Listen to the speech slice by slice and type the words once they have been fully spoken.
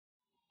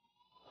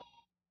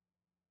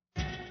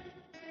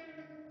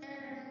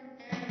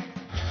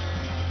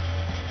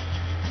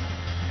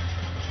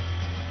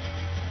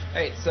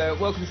Hey, so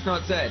welcome to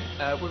Smart Ed.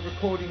 We're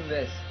recording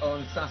this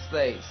on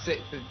Saturday,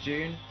 6th of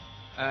June.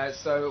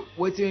 So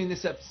we're doing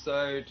this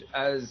episode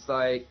as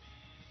like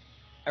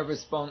a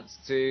response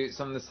to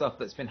some of the stuff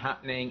that's been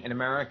happening in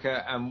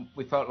America, and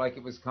we felt like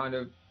it was kind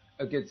of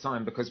a good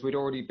time because we'd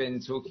already been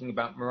talking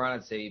about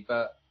morality,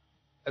 but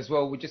as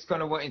well, we just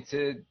kind of wanted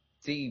to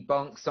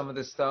debunk some of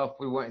the stuff.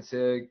 We wanted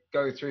to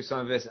go through some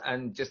of this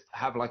and just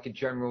have like a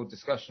general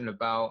discussion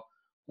about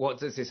what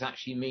does this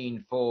actually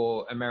mean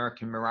for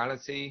American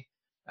morality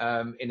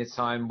in a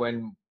time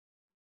when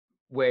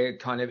we're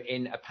kind of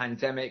in a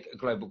pandemic, a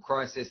global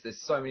crisis.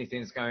 There's so many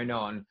things going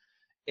on.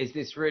 Is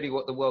this really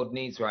what the world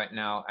needs right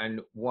now?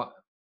 And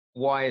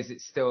why is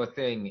it still a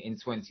thing in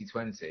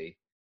 2020?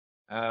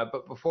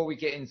 But before we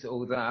get into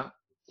all that,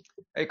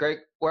 hey Greg,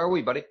 where are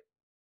we, buddy?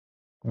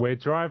 We're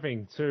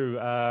driving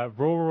to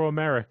rural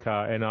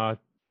America in our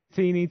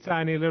teeny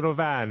tiny little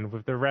van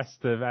with the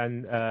rest of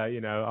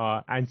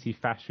our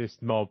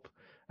anti-fascist mob,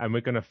 and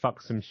we're gonna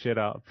fuck some shit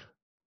up.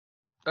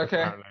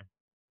 Okay.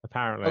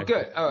 Apparently. Oh,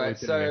 good. All right.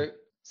 Doing.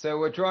 So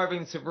we're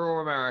driving to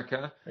rural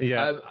America.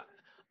 Yeah.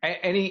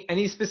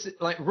 Any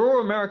specific, like,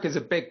 rural America is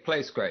a big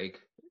place, Greg.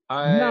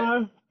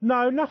 No,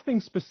 nothing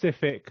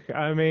specific.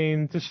 I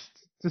mean,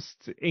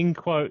 just in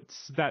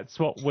quotes, that's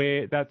what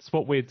we're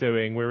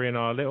doing. We're in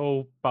our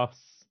little bus,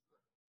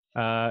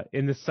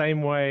 in the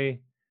same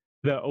way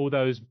that all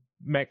those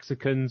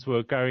Mexicans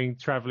were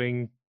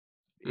traveling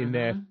in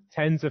their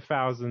tens of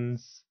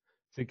thousands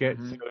to get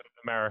to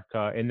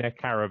America in their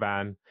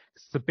caravan.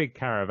 It's a big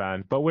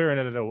caravan, but we're in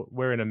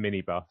a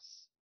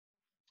minibus.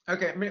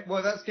 Okay,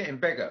 well, that's getting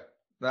bigger.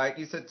 Like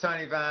you said,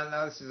 tiny van.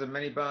 Now this is a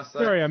minibus.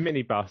 Like... Sorry, a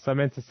minibus. I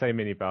meant to say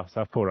minibus.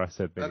 I thought I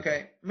said minibus.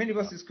 Okay,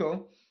 minibus is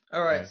cool.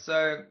 All right,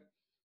 so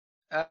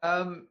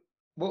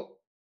what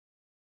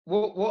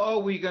are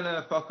we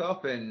gonna fuck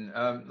up in?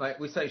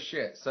 Like we say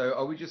shit. So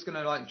are we just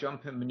gonna like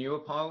jump in manure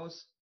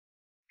piles?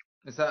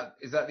 Is that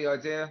the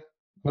idea?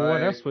 Well,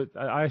 what else would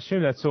I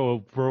assume that's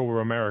all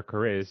rural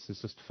America is?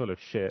 It's just full of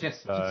shit.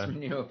 Just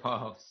manure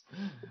piles.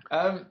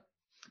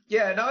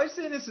 Yeah, no, I've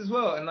seen this as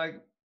well, and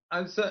like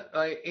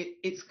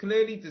it's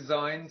clearly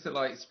designed to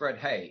like spread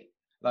hate.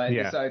 Like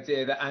this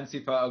idea that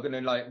Antifa are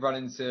gonna like run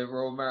into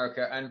rural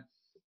America, and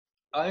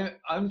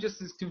I'm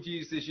just as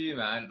confused as you,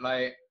 man.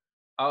 Like,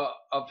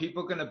 are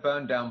people gonna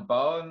burn down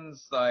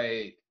barns?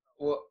 Like,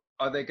 what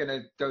are they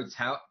gonna go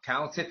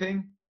cow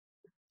tipping?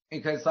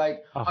 Because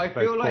like I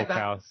feel like that.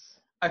 Cows.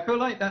 I feel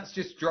like that's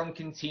just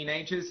drunken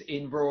teenagers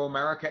in rural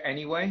America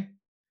anyway.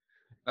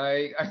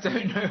 Like, I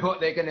don't know what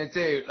they're gonna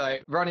do.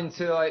 Like, run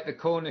into like the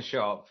corner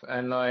shop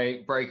and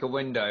like break a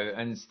window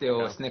and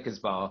steal a Snickers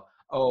bar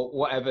or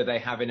whatever they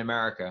have in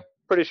America.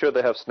 Pretty sure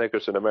they have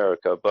Snickers in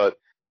America, but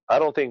I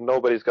don't think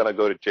nobody's gonna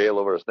go to jail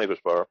over a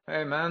Snickers bar.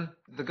 Hey man,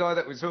 the guy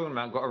that we're talking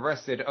about got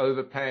arrested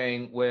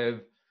overpaying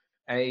with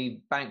a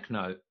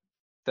banknote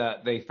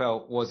that they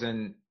felt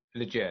wasn't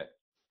legit.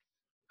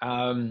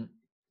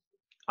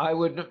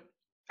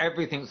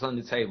 Everything's on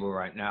the table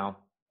right now.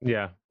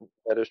 Yeah.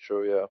 That is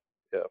true, yeah.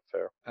 Yeah,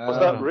 fair.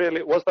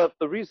 Was that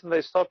the reason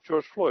they stopped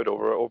George Floyd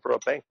over a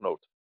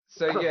banknote?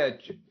 So yeah,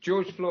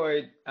 George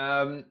Floyd,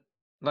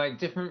 like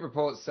different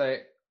reports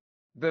say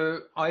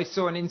I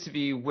saw an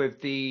interview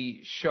with the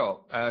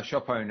shop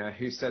owner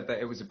who said that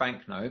it was a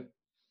banknote.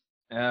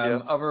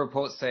 Other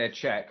reports say a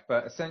check,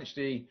 but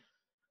essentially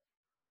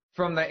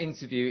from that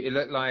interview, it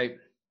looked like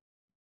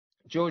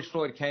George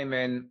Floyd came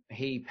in,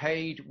 he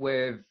paid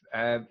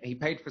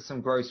for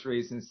some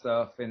groceries and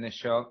stuff in the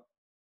shop,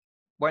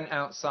 went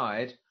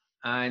outside,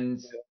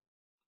 and so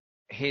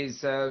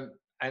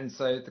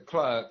the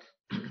clerk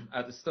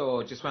at the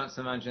store just went to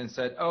the manager and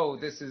said, "Oh,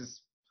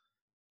 this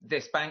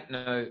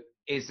banknote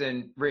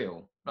isn't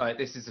real. Like,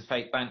 this is a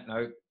fake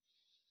banknote."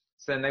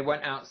 So then they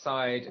went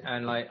outside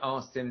and like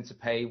asked him to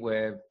pay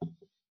with,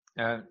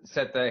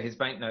 said that his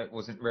banknote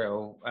wasn't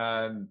real,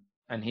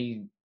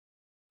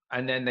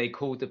 and then they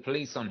called the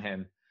police on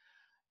him.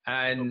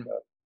 And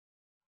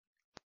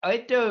I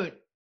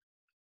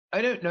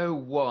don't know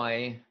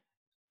why.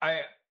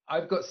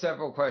 I've got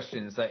several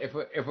questions. Like, if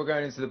we're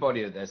going into the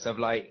body of this, of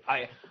like,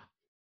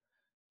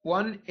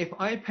 if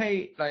I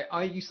pay, like,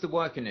 I used to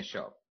work in a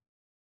shop,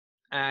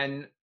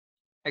 and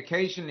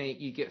occasionally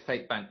you get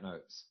fake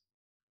banknotes,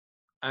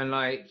 and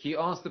like you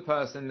ask the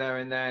person there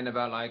and then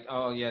about like,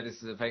 oh yeah,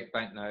 this is a fake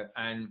banknote,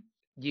 and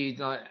you'd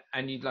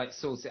like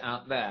sort it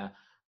out there,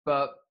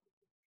 but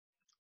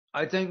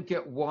I don't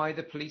get why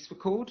the police were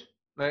called.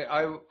 Like,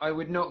 I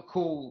would not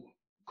call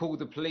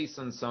the police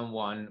on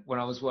someone when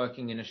I was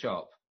working in a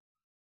shop.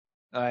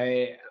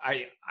 I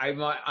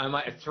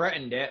might have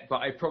threatened it,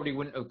 but I probably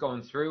wouldn't have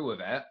gone through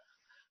with it.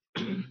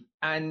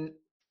 And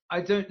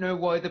I don't know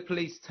why the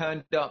police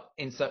turned up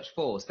in such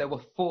force. There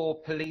were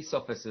 4 police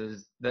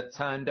officers that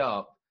turned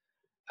up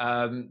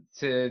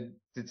to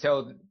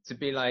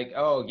be like,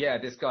 oh yeah,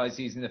 this guy's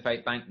using the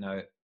fake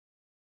banknote.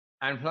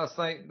 And plus,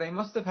 like, they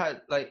must have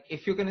had, like,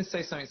 if you're going to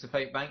say something's a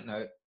fake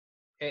banknote,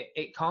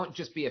 it can't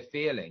just be a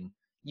feeling.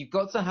 You've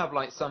got to have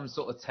like some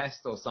sort of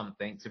test or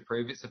something to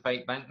prove it's a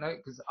fake banknote,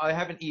 because I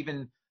haven't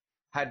even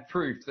had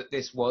proof that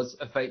this was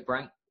a fake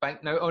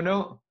banknote or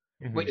not,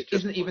 which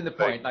just isn't even the fake.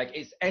 point. Like,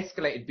 it's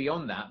escalated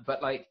beyond that.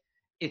 But like,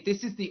 if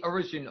this is the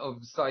origin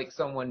of like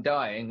someone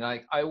dying,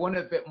 like, I want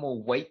a bit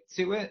more weight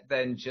to it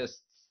than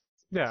just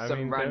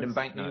some random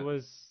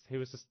banknote. He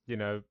was just, you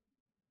know,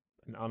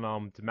 an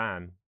unarmed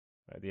man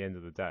at the end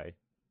of the day.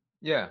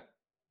 Yeah.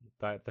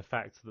 But the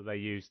fact that they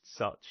used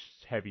such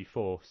heavy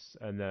force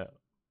and that,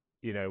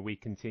 you know, we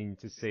continue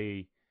to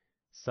see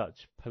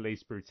such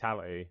police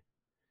brutality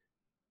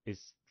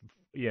is,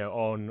 you know,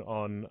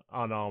 on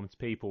unarmed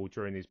people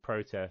during these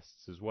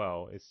protests as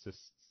well. It's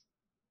just,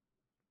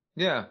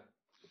 Yeah.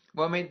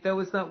 Well, I mean, there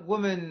was that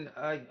woman.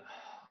 I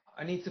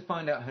need to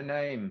find out her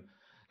name.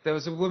 There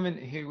was a woman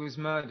who was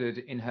murdered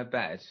in her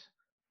bed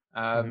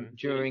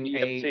during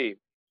EMT.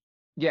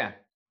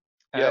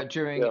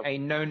 during a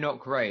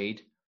no-knock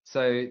raid.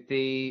 So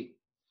the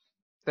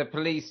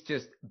police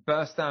just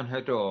burst down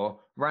her door,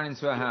 ran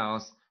into her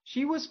house.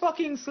 She was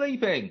fucking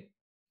sleeping.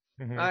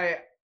 I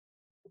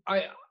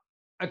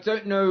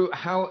don't know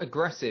how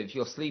aggressive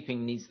your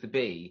sleeping needs to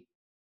be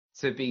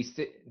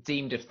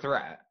deemed a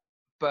threat,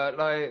 but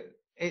like,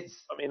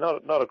 it's. I mean,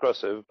 not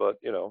aggressive, but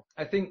you know.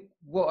 I think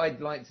what I'd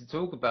like to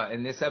talk about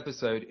in this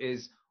episode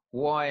is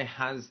why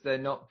have there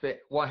not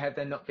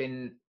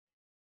been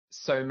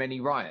so many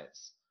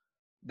riots?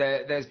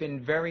 There's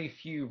been very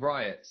few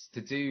riots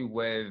to do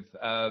with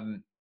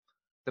the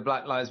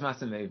Black Lives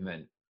Matter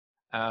movement,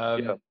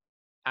 and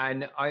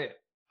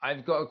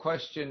I've got a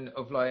question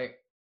of like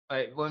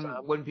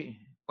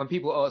when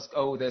people ask,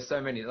 oh, there's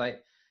so many,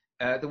 like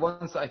the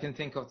ones that I can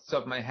think of off the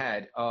top of my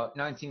head are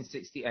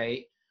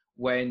 1968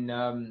 when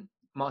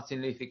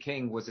Martin Luther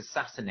King was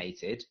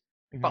assassinated,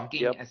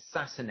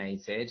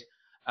 assassinated.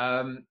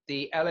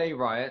 The LA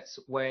riots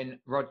when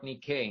Rodney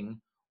King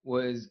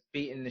was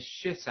beaten the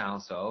shit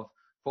out of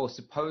for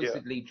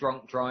supposedly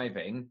drunk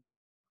driving,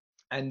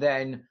 and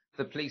then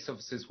the police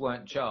officers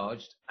weren't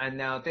charged, and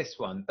now this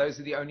one. Those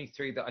are the only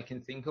three that I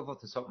can think of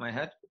off the top of my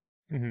head.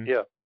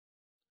 Yeah.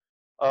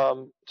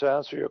 To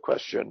answer your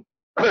question,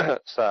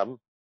 Sam,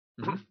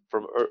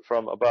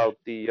 from about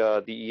the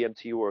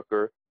EMT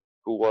worker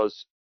who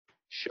was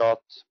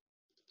shot.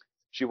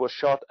 She was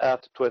shot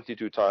at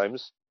 22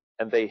 times,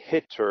 and they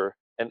hit her,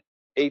 and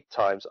 8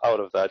 times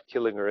out of that,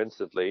 killing her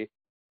instantly.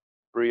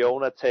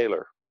 Breonna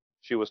Taylor,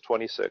 she was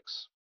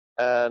 26.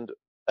 And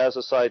as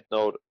a side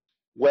note,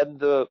 when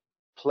the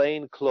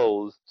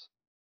plainclothed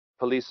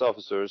police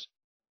officers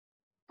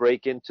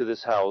break into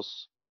this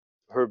house,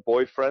 her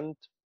boyfriend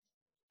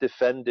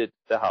defended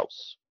the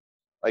house.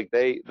 Like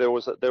there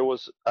was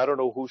I don't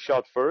know who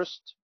shot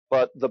first,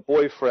 but the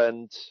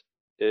boyfriend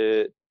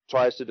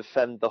tries to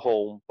defend the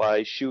home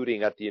by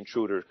shooting at the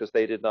intruders because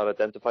they did not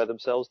identify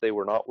themselves. They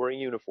were not wearing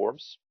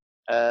uniforms.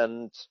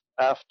 And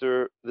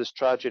after this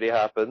tragedy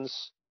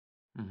happens,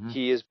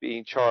 he is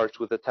being charged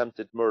with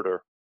attempted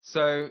murder.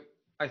 So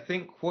I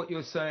think what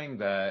you're saying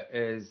there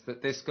is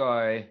that this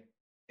guy,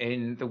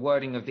 in the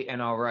wording of the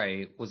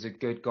NRA, was a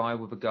good guy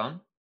with a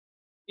gun?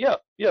 Yeah,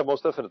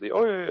 most definitely.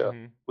 Oh,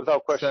 yeah.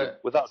 Without question.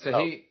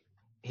 So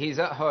he's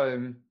at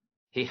home,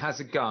 he has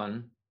a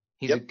gun,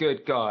 he's a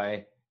good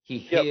guy, he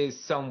hears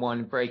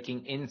someone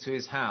breaking into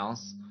his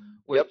house,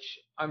 which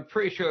I'm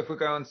pretty sure if we're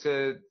going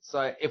to,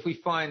 if we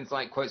find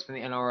like quotes from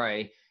the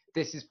NRA,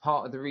 this is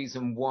part of the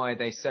reason why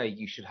they say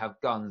you should have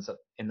guns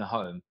in the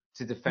home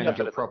to defend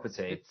your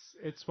property.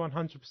 It's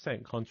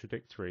 100%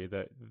 contradictory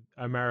that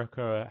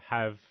America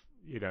have,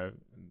 you know,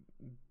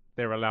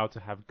 they're allowed to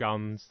have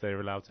guns,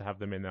 they're allowed to have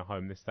them in their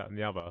home, this, that, and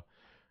the other.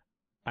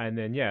 And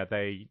then,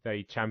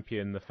 they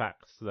champion the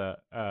fact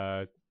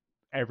that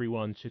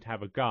everyone should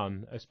have a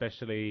gun,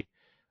 especially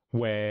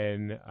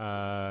when,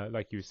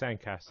 like you were saying,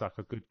 Cass, like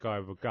a good guy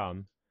with a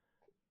gun,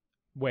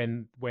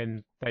 when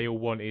they all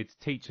wanted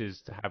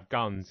teachers to have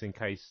guns in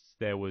case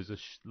there was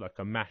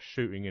a mass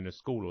shooting in a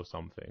school or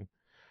something.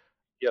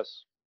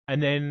 Yes.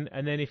 And then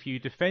if you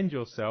defend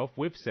yourself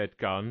with said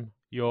gun,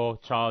 you're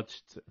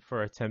charged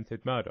for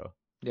attempted murder.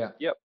 Yeah.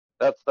 Yep.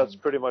 That's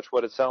pretty much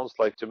what it sounds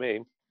like to me.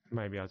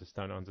 Maybe I just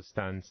don't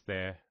understand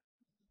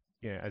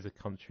as a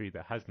country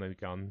that has no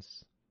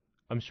guns.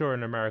 I'm sure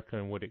an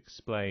American would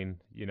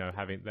explain,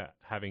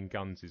 having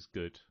guns is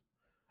good,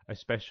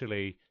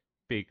 especially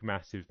big,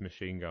 massive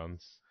machine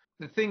guns.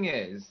 The thing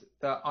is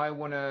that I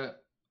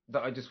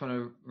just want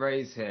to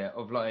raise here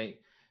of like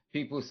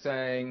people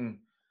saying,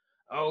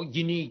 oh,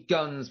 you need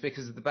guns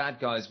because of the bad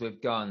guys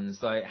with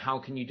guns. Like, how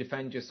can you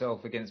defend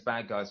yourself against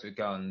bad guys with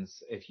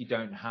guns if you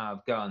don't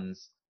have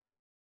guns?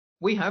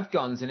 We have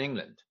guns in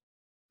England,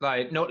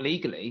 like not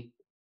legally,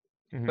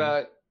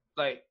 but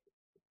like,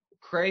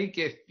 Craig,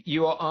 if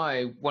you or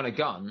I want a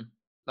gun,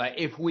 like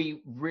if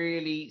we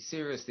really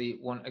seriously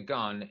want a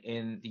gun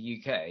in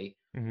the UK,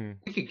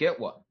 we could get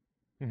one.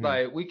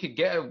 Like we could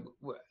get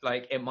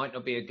it might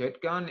not be a good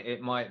gun.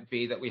 It might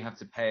be that we have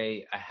to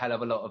pay a hell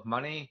of a lot of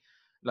money.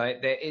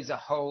 Like there is a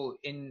whole,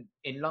 in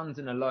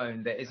London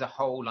alone, there is a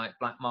whole like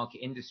black market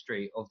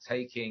industry of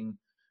taking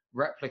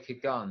replica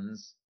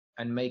guns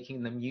and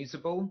making them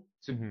usable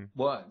to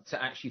work,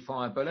 to actually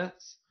fire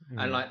bullets.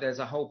 And like there's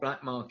a whole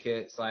black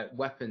market, it's like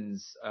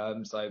weapons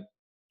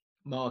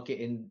market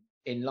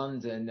in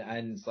London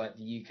and like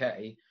the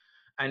UK,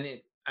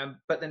 and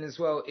but then as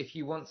well, if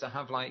you want to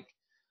have like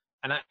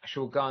an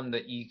actual gun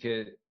that you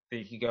could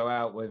go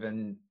out with,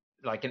 and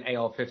like an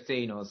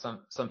AR-15 or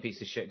some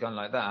piece of shit gun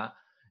like that,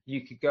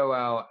 you could go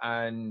out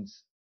and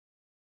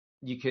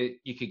you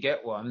could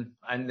get one.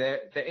 And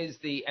there is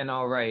the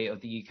NRA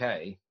of the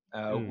UK,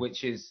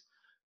 which is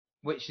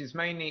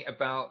mainly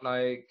about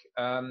like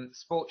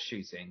sports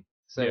shooting.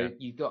 So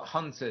you've got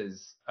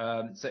hunters.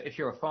 So if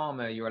you're a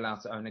farmer, you're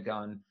allowed to own a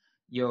gun.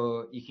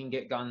 You can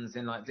get guns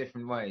in like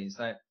different ways.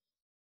 Like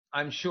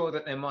I'm sure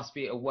that there must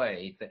be a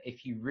way that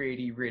if you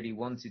really, really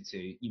wanted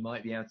to, you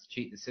might be able to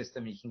cheat the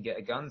system. You can get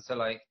a gun. So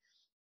like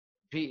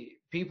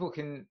people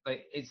can,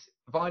 like, it's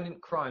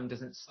violent crime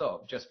doesn't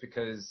stop just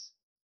because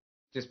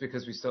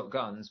we stop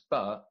guns,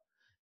 but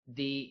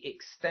the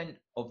extent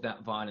of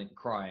that violent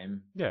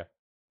crime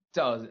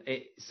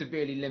it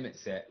severely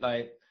limits it.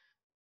 Like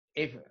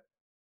if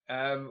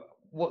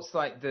what's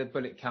like the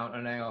bullet count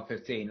on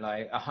AR-15,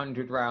 like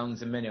 100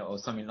 rounds a minute or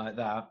something like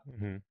that.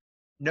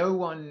 No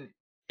one,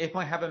 if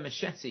I have a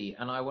machete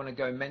and I want to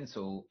go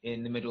mental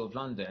in the middle of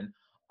London,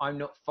 I'm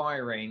not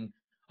firing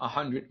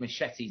 100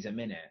 machetes a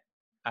minute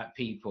at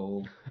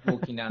people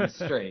walking down the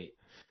street.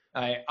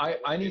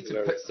 I need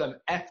to put some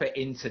effort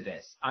into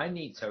this. I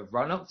need to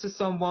run up to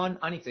someone.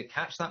 I need to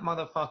catch that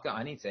motherfucker.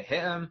 I need to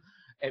hit him.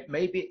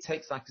 Maybe it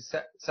takes like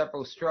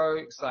several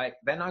strokes. Like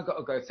then I got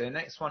to go to the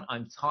next one.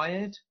 I'm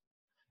tired.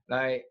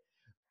 Like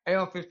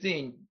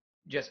AR-15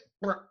 just,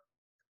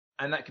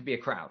 and that could be a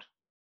crowd.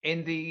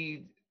 In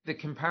the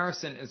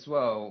comparison as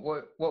well,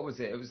 what was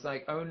it? It was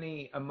like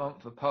only a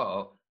month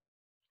apart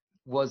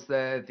was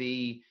there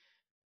the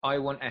I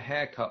want a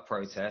haircut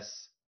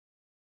protests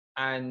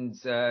and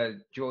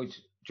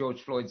George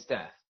Floyd's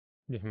death.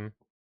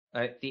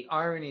 The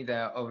irony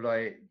there of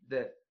like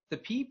the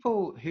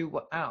people who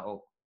were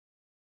out,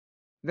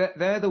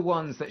 they're the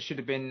ones that should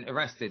have been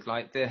arrested.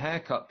 Like the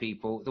haircut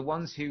people, the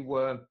ones who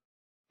were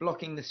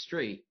blocking the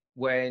street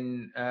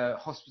when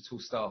hospital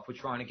staff were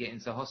trying to get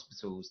into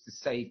hospitals to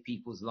save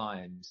people's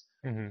lives.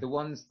 The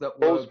ones that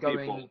were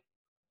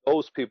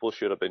those people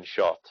should have been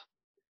shot.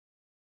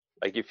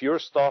 Like if you're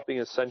stopping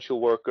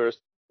essential workers,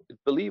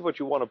 believe what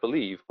you want to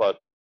believe, but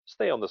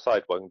stay on the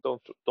sidewalk.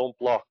 Don't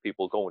block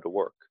people going to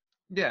work.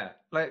 Yeah,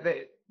 like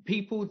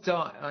people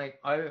die. Like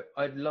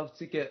I'd love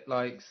to get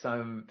like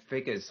some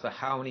figures for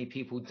how many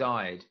people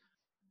died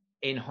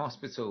in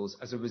hospitals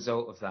as a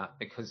result of that,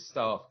 because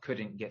staff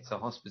couldn't get to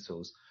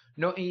hospitals.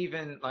 Not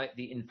even like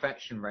the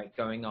infection rate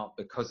going up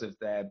because of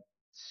their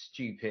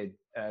stupid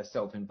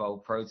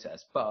self-involved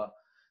protests, but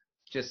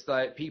just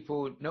like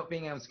people not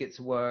being able to get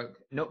to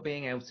work, not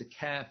being able to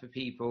care for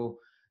people.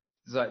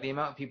 It's like the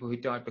amount of people who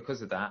died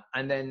because of that.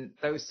 And then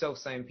those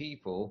self-same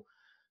people,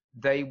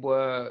 they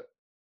were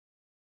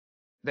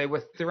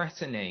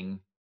threatening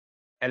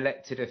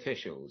elected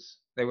officials.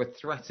 They were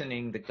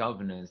threatening the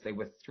governors. They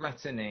were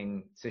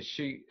threatening to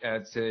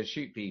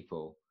shoot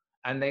people.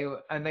 And they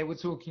were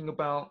talking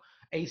about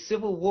a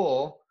civil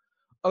war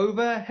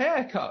over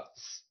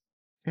haircuts.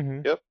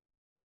 Yep.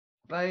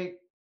 Like,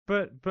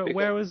 but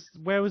where was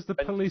the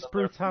police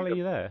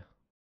brutality there?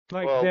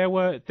 Like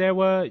well, there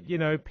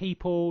were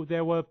people,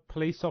 there were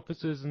police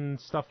officers and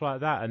stuff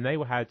like that, and they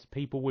had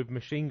people with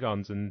machine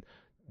guns and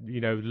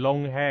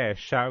long hair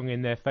shouting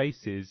in their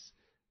faces.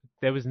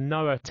 There was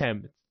no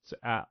attempt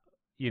at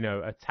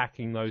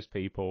attacking those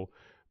people,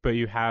 but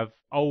you have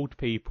old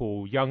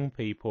people, young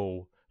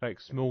people, like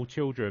small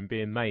children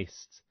being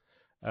maced,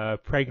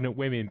 pregnant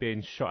women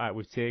being shot at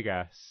with tear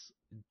gas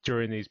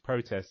during these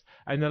protests,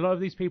 and a lot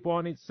of these people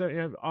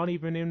aren't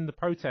even in the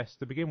protest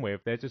to begin with.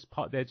 They're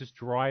just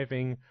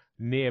driving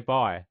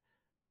nearby,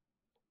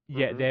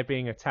 yet they're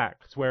being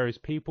attacked. Whereas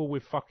people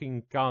with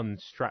fucking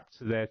guns strapped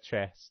to their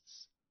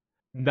chests,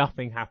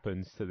 nothing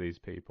happens to these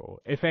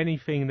people. If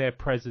anything, their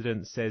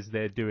president says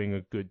they're doing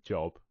a good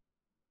job.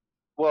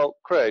 Well,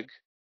 Craig,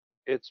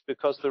 it's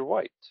because they're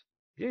white.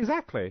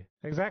 Exactly.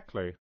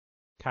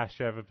 Cash,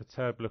 you have a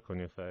perturbed look on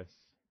your face.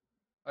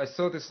 I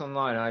saw this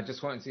online and I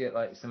just wanted to get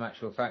like some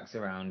actual facts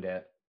around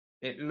it.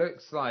 It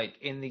looks like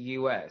in the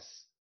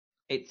US,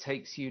 it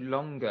takes you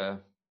longer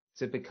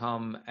to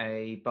become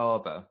a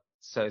barber,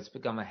 so to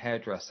become a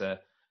hairdresser,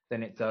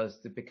 than it does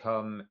to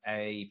become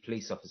a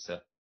police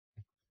officer.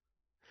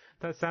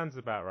 That sounds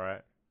about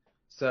right.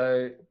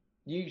 So,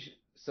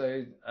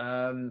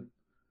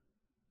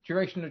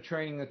 duration of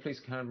training in the police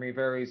academy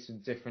varies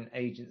from different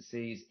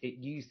agencies. It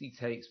usually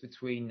takes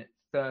between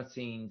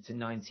 13 to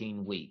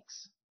 19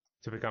 weeks.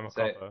 To become a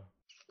copper.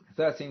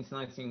 13 to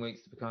 19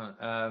 weeks to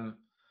become,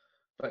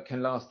 but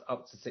can last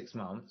up to 6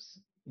 months.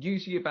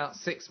 Usually about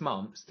 6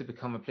 months to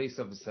become a police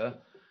officer.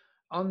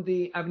 On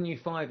the Avenue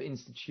 5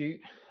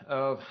 Institute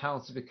of How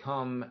to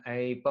Become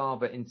a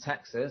Barber in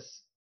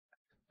Texas,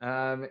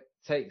 would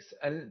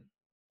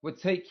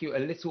take you a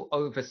little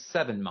over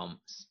 7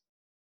 months.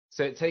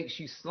 So it takes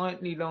you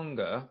slightly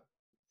longer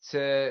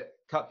to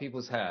cut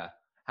people's hair.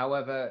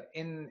 However,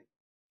 in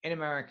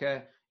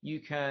America, you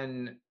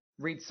can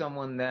read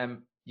someone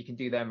them. You can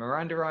do their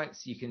Miranda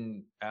rights. You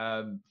can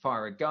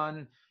fire a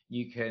gun.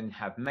 You can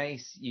have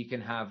mace. You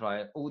can have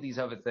like all these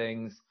other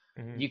things.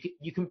 Hmm.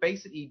 You can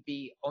basically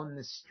be on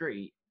the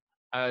street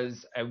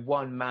as a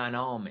one-man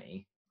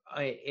army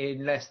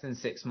in less than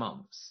 6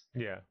 months.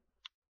 Yeah.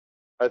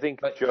 I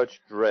think But Judge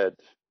Dredd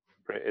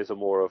is a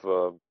more of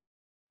a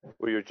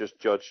where you're just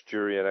judge,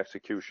 jury, and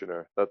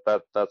executioner.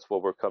 That's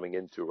what we're coming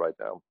into right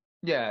now.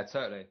 yeah,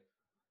 totally.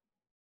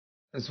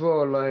 As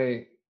well,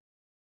 like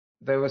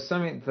there was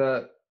something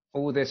that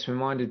all this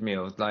reminded me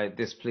of, like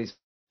this police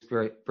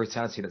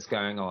brutality that's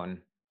going on.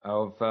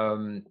 Of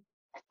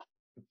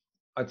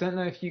I don't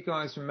know if you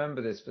guys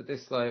remember this, but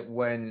this like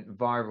went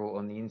viral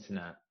on the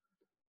internet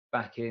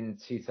back in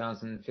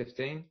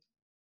 2015.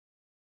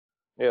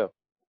 Yeah,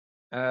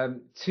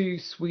 Two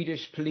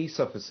Swedish police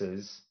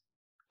officers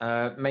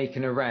make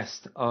an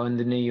arrest on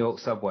the New York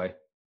subway.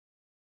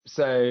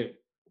 So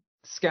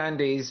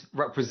Scandis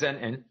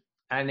representing,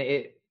 and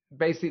it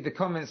basically the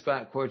comments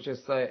back were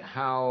just like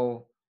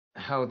how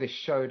this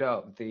showed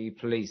up the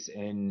police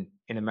in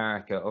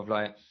America of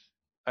like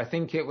I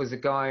think it was a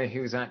guy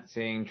who was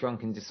acting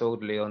drunk and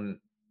disorderly on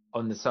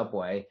the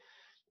subway,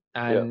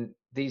 yeah, and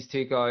these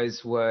two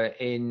guys were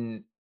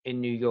in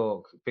New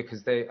York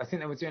because I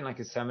think they were doing like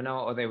a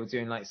seminar or they were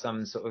doing like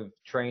some sort of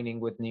training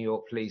with New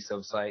York police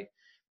of like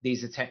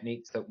these are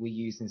techniques that we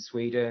use in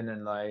Sweden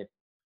and like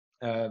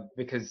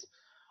because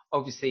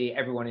obviously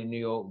everyone in New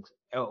York,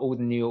 all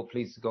the New York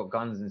police have got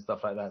guns and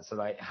stuff like that. So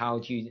like, how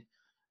do you?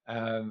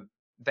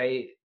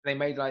 They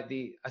made like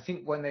I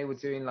think when they were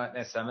doing like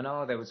their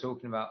seminar, they were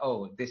talking about,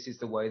 oh, this is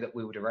the way that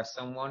we would arrest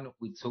someone.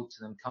 We'd talk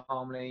to them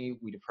calmly.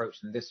 We'd approach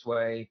them this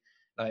way.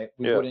 Like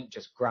we yeah, wouldn't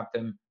just grab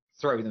them,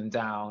 throw them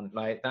down.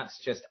 Like that's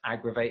just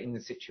aggravating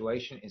the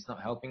situation. It's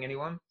not helping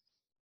anyone.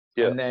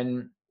 yeah, And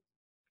then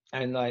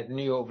and like the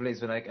New York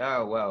police were like,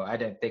 oh well, I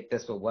don't think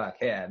this will work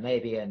here.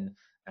 Maybe in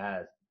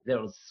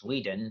little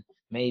Sweden,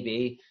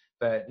 maybe,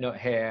 but not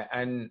here.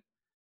 And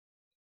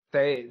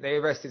they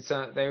arrested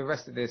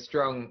this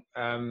drunk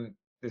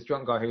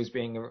guy who was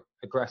being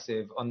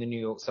aggressive on the New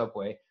York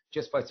subway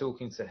just by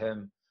talking to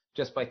him,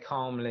 just by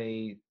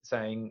calmly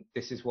saying,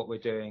 "This is what we're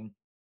doing.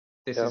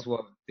 yeah.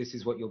 This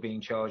is what you're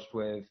being charged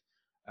with.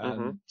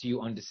 Hmm. Do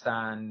you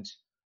understand?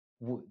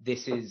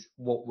 This is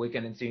what we're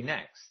going to do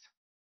next.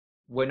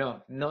 We're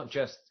not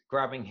just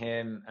grabbing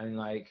him and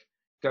like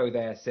go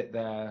there, sit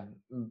there,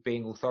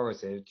 being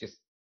authoritative. Just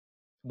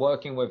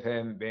working with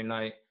him, being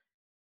like,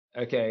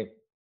 okay,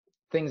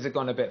 things have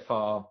gone a bit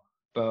far,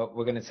 but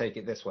we're going to take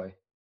it this way."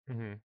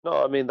 Hmm.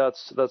 No, I mean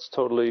that's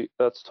totally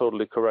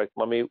correct.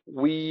 I mean,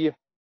 we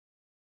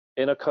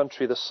in a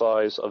country the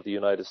size of the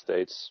United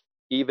States,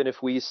 even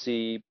if we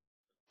see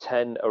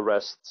 10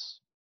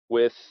 arrests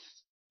with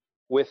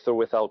with or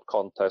without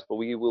context, but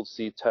we will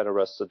see 10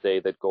 arrests a day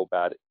that go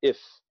bad if,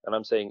 and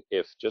I'm saying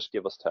if, just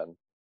give us 10.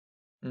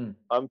 Mm.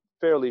 I'm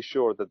fairly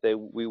sure that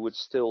we would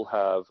still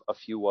have a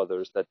few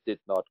others that did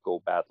not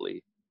go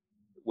badly,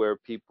 where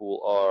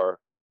people are,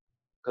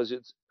 because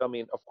I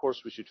mean, of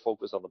course we should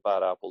focus on the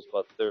bad apples,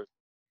 but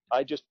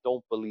I just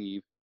don't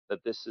believe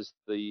that this is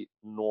the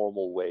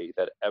normal way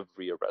that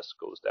every arrest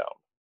goes down.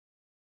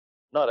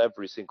 Not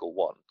every single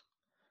one.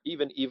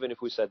 Even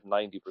if we said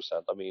 90%,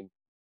 I mean,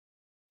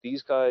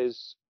 these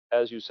guys,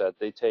 as you said,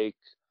 they take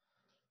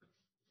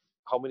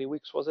how many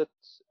weeks was it?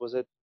 Was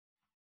it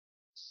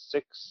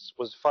six?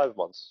 Was it 5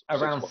 months?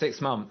 Six Around months?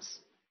 6 months.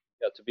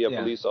 Yeah, to be a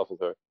Yeah. police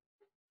officer.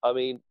 I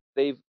mean,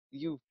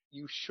 you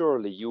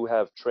surely you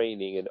have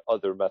training in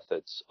other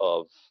methods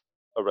of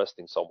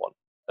arresting someone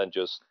than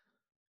just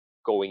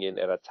going in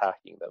and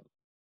attacking them.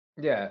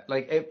 Yeah,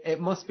 like it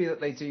must be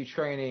that they do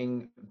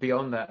training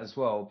beyond that as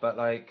well. But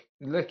like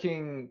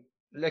looking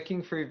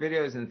through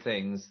videos and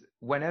things,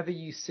 whenever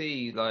you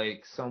see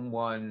like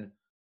someone,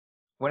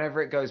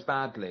 whenever it goes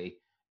badly,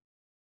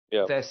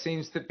 Yeah, there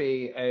seems to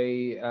be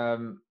a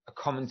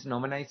common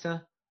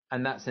denominator,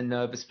 and that's a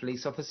nervous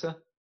police officer.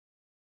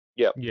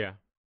 yeah, Yeah.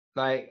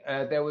 Like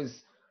there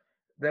was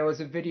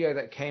a video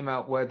that came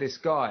out where this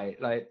guy,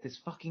 like this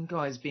fucking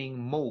guy, is being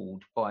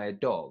mauled by a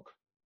dog.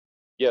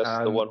 yes,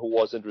 the Um, one who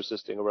wasn't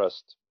resisting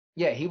arrest.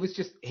 yeah, he was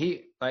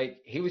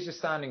just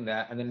standing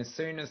there, and then as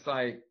soon as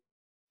like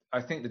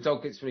I think the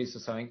dog gets released or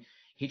something,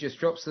 he just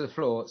drops to the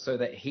floor so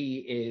that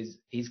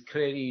he's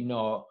clearly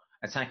not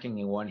attacking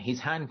anyone. He's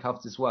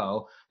handcuffed as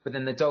well, but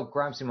then the dog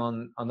grabs him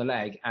on the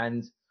leg,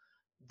 and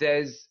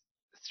there's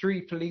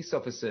three police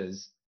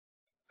officers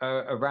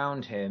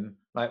around him.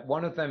 Like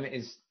one of them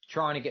is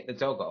trying to get the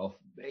dog off.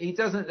 He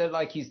doesn't look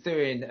like he's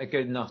doing a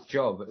good enough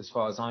job as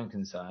far as I'm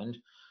concerned.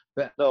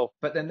 But No,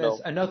 but then there's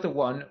no, another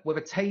one with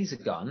a taser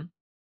gun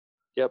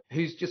yep,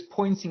 who's just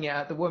pointing it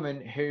at the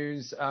woman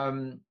who's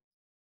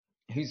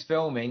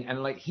filming,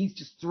 and like he's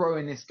just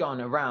throwing this gun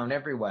around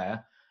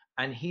everywhere,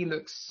 and he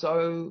looks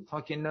so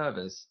fucking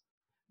nervous.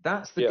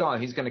 That's the yeah, guy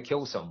who's going to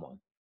kill someone.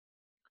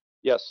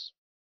 yes,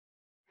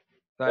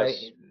 Like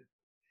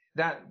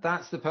yes,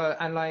 that's the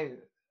and like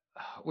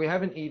we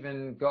haven't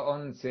even got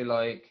on to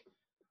like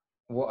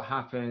what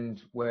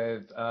happened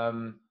with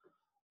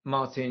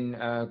Martin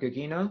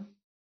Gugino,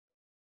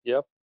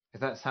 Yep.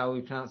 if that's how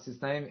we pronounce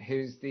his name,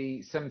 who's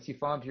the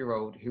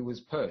 75-year-old who was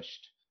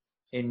pushed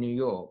in New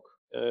York.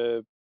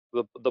 The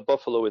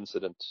Buffalo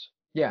incident.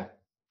 Yeah.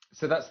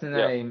 So that's the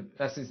Yeah. name.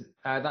 That's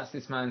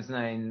this man's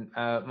name,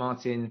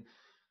 Martin.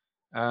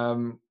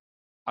 I'm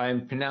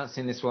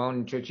pronouncing this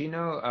wrong,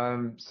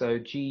 Gugino. So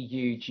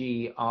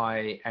Gugino.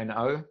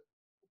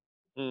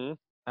 Mm-hmm.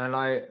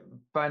 And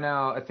by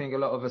now, I think a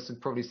lot of us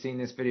have probably seen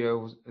this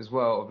video as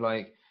well of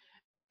like,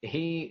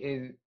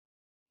 he's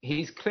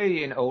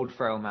clearly an old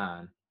frail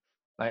man.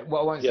 Like,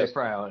 well, I won't say Yes.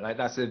 frail, like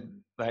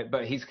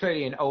but he's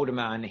clearly an older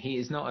man. He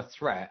is not a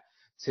threat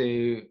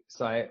to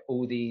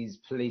all these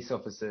police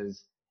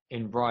officers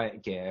in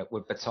riot gear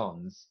with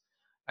batons.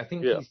 I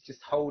think Yeah. he's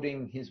just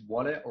holding his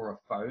wallet or a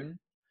phone.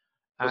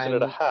 Wasn't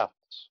it a hat?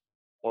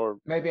 Or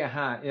maybe a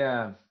hat,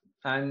 yeah.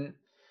 And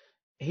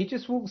he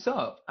just walks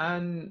up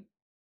and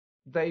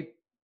they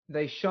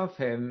shove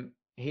him.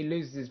 He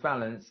loses his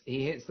balance.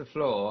 He hits the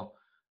floor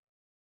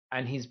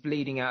and he's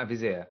bleeding out of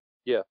his ear.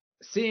 Yeah.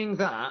 Seeing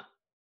that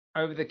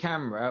over the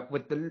camera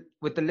with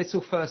the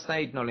little first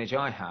aid knowledge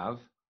I have,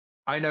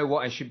 I know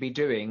what I should be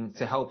doing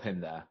to help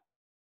him there.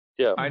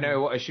 Yeah. I know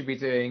what I should be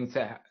doing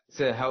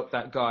to help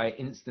that guy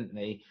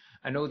instantly.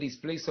 And all these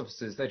police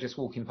officers, they're just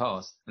walking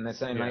past and they're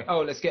saying like,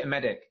 "Oh, let's get a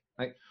medic."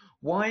 Like,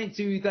 why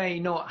do they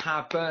not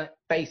have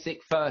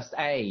basic first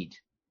aid?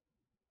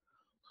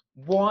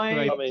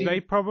 Why? They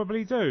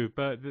probably do,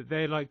 but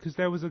they're like, because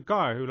there was a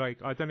guy who,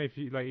 like, I don't know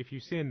if you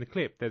see in the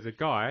clip, there's a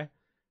guy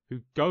who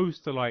goes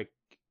to, like,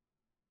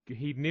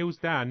 he kneels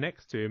down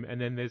next to him,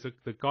 and then there's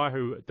the guy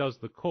who does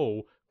the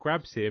call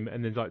grabs him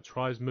and then like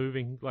tries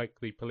moving like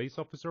the police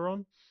officer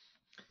on.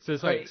 So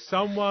it's like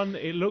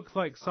it looks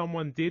like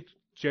someone did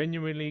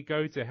genuinely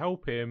go to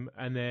help him,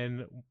 and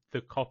then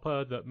the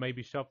copper that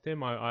maybe shoved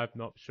him, I'm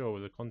not sure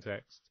of the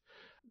context,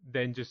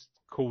 then just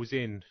calls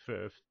in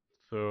for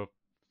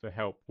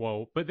help.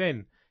 Well, but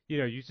then,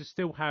 you just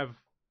still have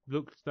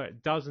looks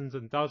like dozens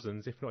and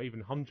dozens, if not even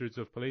hundreds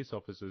of police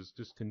officers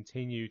just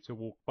continue to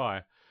walk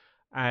by.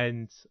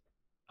 And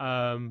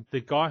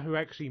the guy who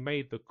actually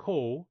made the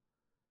call,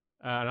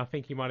 and I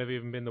think he might have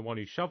even been the one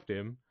who shoved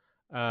him,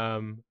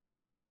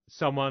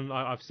 someone,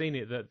 I've seen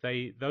it, that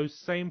those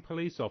same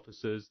police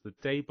officers the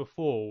day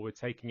before were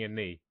taking a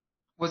knee.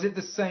 Was it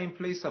the same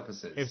police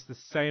officers? It's the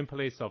same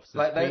police officers.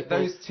 Like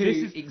those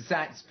two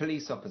exact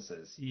police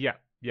officers? Yeah.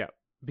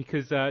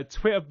 Because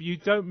Twitter, you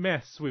don't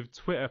mess with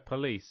Twitter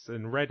police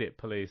and Reddit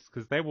police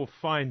because they will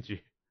find you.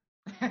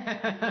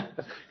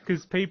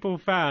 Because people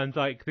found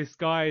like this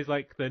guy is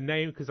like the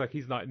name, because like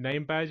he's like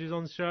name badges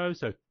on the show,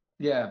 so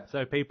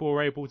people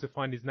were able to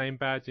find his name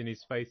badge and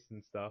his face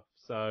and stuff.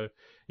 So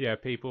yeah,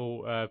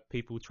 people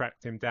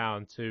tracked him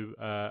down to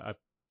a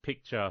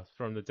picture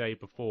from the day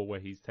before where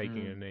he's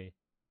taking a knee.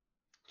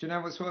 Do you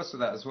know what's worse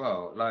with that as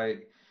well?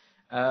 Like,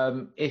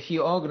 if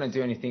you are going to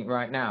do anything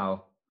right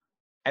now,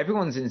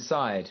 everyone's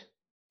inside.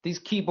 These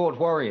keyboard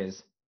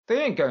warriors,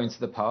 they ain't going to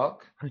the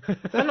park.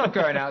 They're not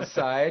going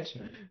outside.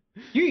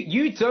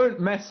 You don't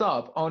mess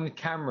up on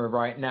camera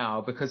right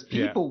now because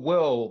people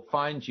will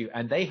find you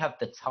and they have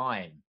the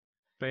time.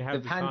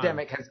 The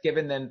pandemic has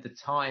given them the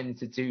time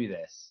to do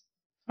this.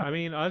 I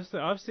mean,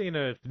 I've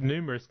seen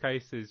numerous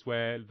cases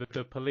where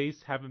the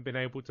police haven't been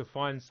able to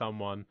find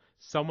someone.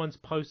 Someone's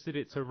posted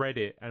it to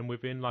Reddit, and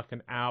within like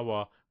an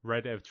hour,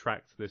 Reddit have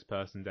tracked this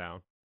person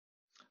down.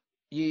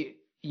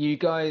 You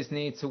guys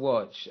need to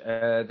watch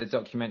the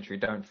documentary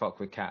 "Don't Fuck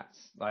with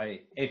Cats."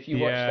 Like, if you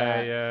watch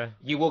that,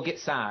 you will get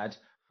sad,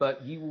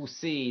 but you will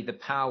see the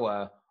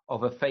power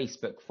of a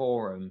Facebook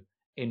forum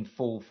in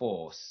full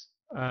force.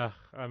 I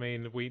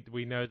mean,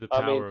 we know the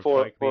power of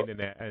the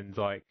internet, and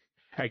like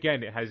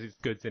again, it has its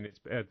goods and its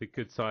the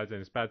good sides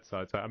and its bad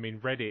sides. I mean,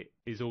 Reddit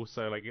is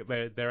also like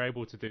they're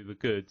able to do the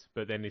good,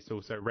 but then it's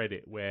also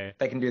Reddit where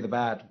they can do the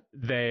bad.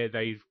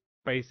 They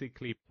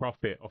basically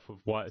profit off of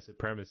white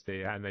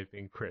supremacy, and they've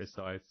been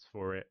criticized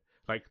for it.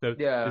 Like the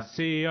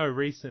CEO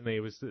recently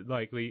was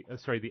like the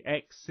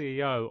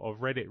ex-CEO of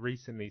Reddit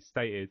recently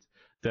stated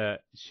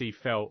that she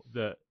felt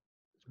that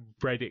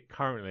Reddit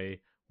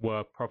currently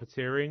were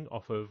profiteering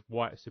off of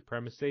white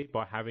supremacy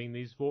by having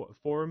these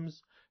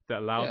forums that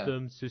allowed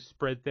them to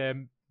spread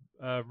their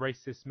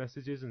racist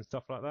messages and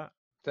stuff like that.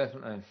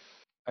 Definitely.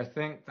 I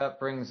think that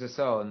brings us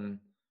on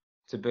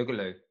to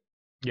Boogaloo.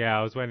 Yeah,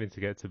 I was waiting to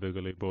get to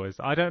Boogaloo Boys.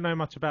 I don't know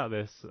much about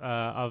this, but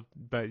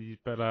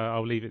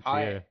I'll leave it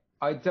to you.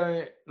 I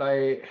don't,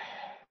 like...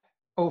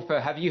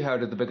 Ulfa, have you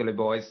heard of the Boogaloo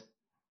Boys?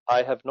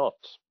 I have not.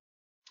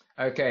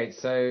 Okay,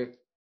 so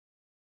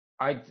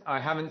I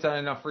haven't done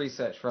enough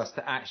research for us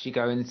to actually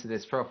go into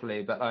this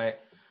properly, but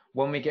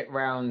when we get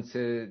round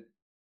to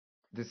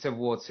the Civil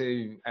War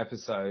II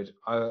episode,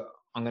 I'm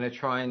going to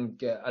try and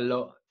do a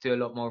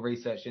lot more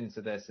research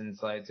into this and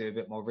do a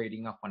bit more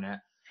reading up on it.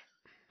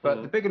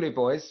 But the Boogaloo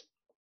Boys,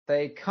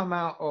 they come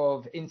out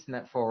of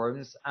internet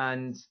forums,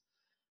 and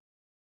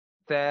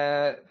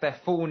their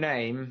full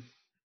name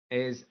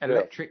is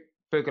Electric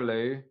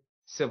Boogaloo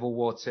Civil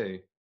War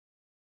II.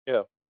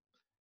 Yeah.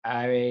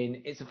 I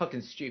mean, it's a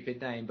fucking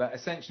stupid name, but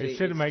essentially It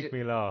shouldn't it's make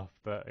me laugh,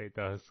 but it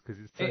does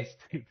because it's so it,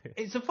 stupid.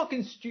 it's a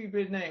fucking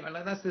stupid name, and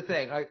like that's the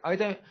thing. I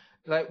don't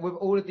like with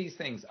all of these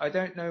things. I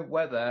don't know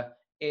whether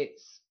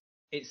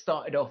it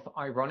started off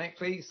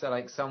ironically, so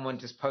like someone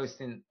just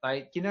posting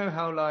like you know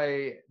how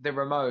like the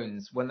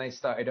Ramones when they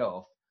started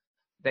off,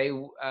 they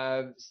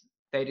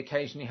they'd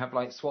occasionally have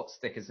like SWAT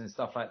stickers and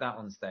stuff like that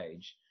on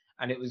stage,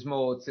 and it was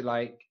more to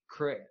like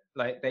create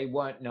like they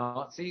weren't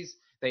Nazis.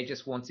 They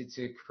just wanted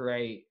to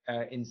create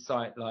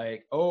insight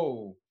like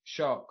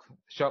shock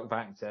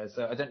factor.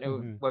 So I don't know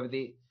Hmm. whether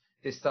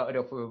this started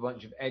off with a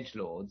bunch of edge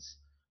lords,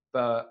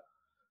 but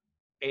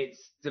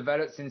it's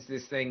developed into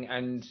this thing,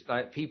 and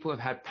like people have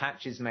had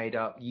patches made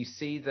up. You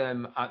see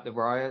them at the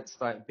riots,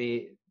 like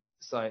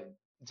it's like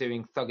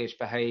doing thuggish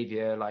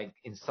behavior, like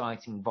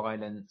inciting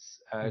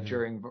violence Hmm.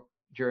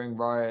 during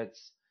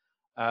riots,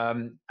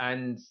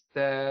 and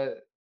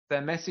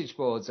their message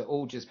boards are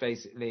all just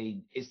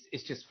basically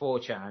it's just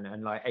 4chan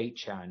and like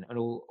 8chan and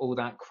all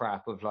that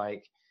crap of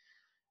like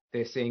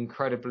this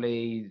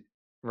incredibly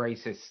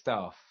racist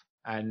stuff,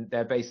 and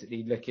they're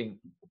basically looking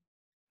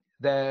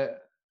they're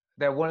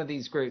they're one of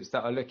these groups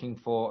that are looking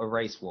for a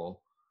race war.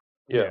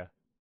 Yeah. Yeah.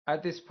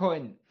 At this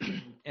point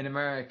in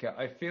America,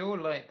 I feel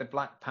like the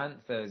Black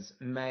Panthers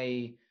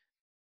may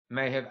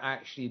have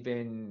actually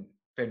been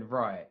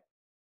right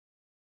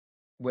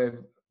with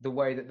the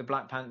way that the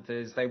Black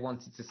Panthers they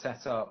wanted to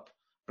set up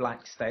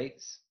black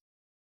states.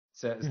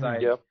 So it's Hmm.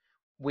 Yeah. like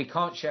we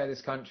can't share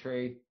this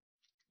country.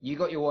 You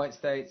got your white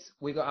states,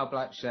 we got our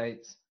black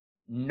states.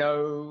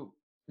 No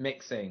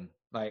mixing.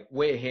 Like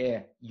we're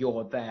here,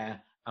 you're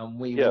there, and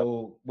Yeah.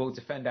 we'll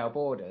defend our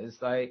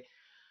borders. Like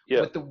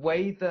Yeah. with the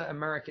way that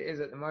America is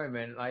at the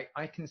moment, like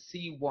I can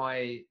see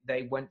why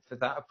they went for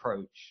that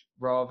approach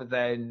rather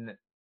than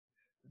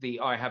the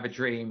I have a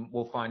dream,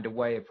 we'll find a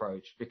way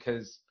approach.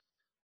 Because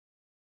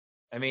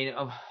I mean,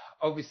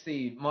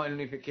 obviously Martin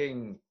Luther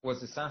King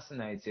was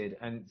assassinated,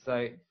 and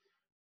so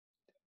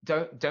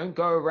don't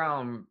go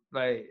around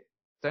like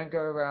don't go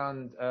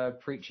around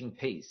preaching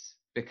peace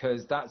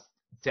because that's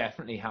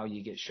definitely how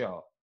you get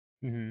shot.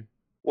 Hmm.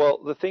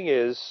 Well, the thing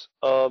is,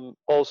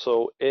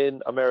 also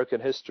in American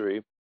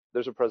history,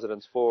 there's a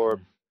precedence for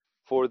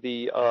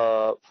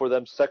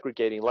them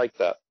segregating like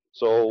that.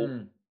 So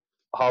Mm,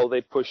 how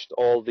they pushed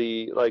all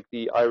the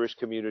Irish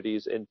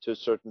communities into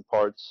certain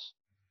parts,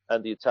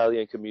 and the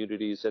Italian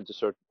communities into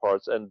certain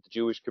parts, and the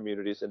Jewish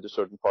communities into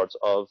certain parts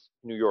of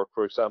New York,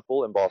 for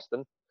example, and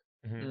Boston.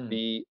 Hmm. mm.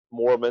 The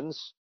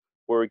Mormons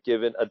were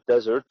given a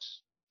desert,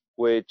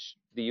 which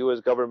the U.S.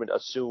 government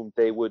assumed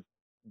they would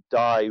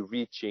die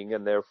reaching,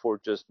 and therefore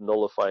just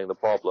nullifying the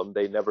problem.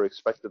 They never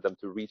expected them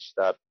to reach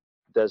that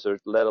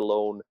desert, let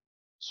alone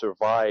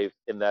survive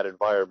in that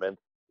environment,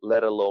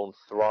 let alone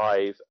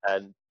thrive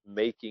and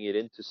making it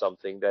into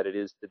something that it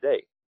is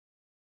today.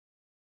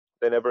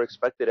 They never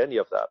expected any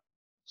of that.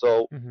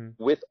 So Hmm.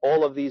 with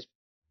all of these,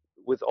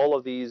 with all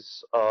of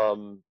these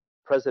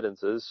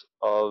precedences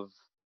of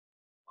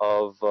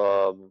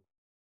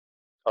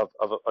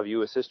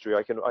U.S. history,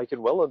 I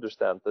can well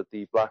understand that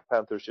the Black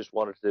Panthers just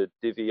wanted to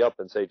divvy up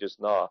and say, just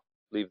nah,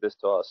 leave this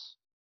to us.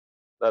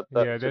 That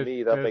Yeah. to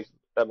me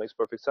that makes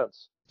perfect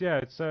sense.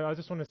 Yeah. So I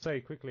just want to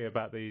say quickly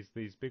about these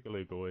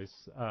Bigelow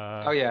boys.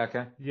 Oh yeah,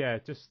 okay. Yeah,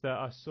 just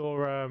I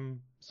saw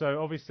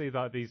so obviously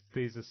like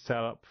these are set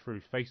up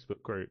through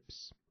Facebook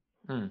groups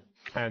Mm,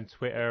 and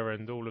Twitter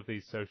and all of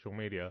these social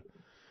media.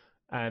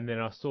 And then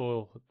I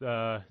saw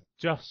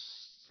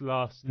just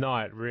last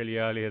night, really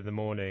early in the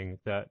morning,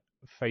 that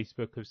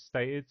Facebook have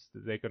stated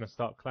that they're going to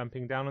start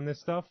clamping down on this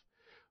stuff.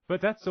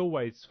 But that's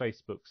always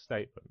Facebook's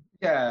statement.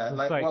 It's yeah, just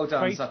like like well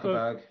done Facebook,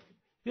 Zuckerberg.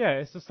 yeah,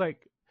 it's just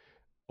like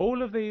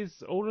all of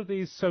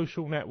these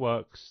social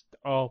networks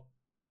are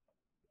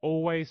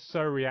always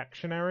so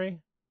reactionary.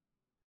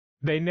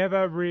 They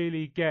never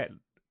really get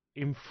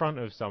in front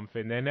of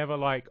something. They're never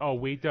like, oh,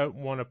 we don't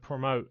want to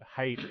promote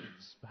hate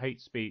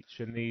speech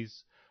and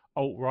these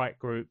alt-right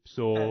groups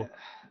uh, or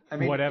I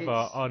mean whatever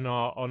it's on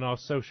our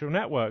social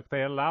network.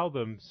 They allow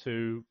them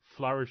to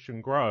flourish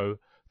and grow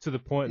to the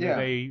point that yeah.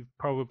 they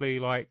probably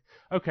like,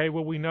 okay,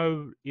 well, we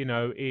know,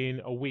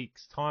 in a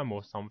week's time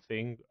or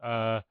something,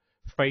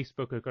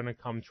 Facebook are going to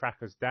come track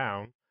us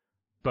down.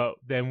 But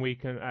then we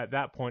can, at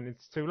that point,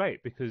 it's too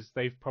late because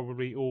they've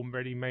probably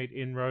already made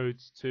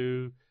inroads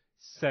to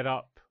set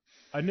up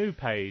a new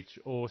page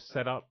or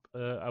set up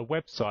a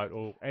website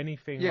or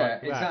anything like Yeah,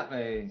 that.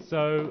 exactly.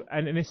 So,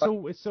 and it's But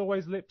it's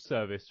always lip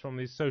service from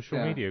these social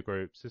yeah, media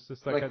groups. It's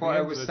just like like at the what I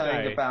end of was the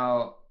saying day,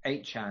 about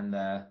 8chan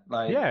there,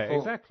 like yeah,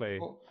 exactly.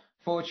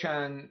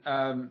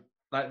 4chan,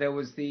 like there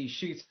was the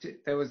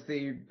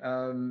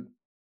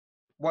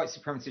white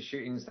supremacist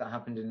shootings that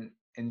happened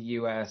in the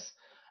US,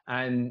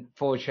 and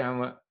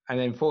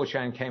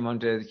 4chan came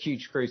under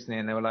huge scrutiny,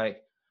 and they were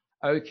like,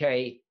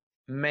 okay,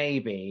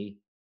 maybe,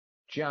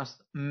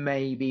 just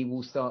maybe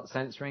we'll start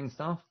censoring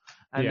stuff,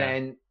 and Yeah,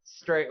 then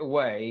straight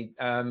away,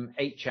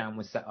 8chan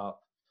was set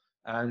up,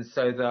 and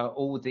so that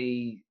all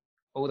the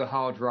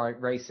hard right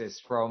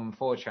racists from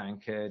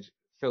 4chan could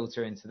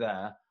filter into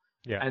there,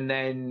 yeah. and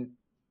then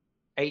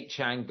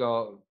 8chan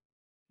got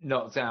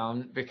knocked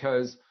down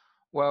because,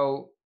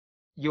 well,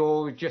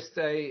 you're just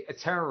a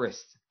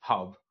terrorist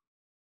hub.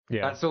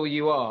 Yeah. That's all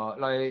you are.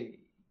 Like,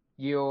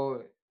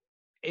 you're,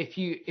 if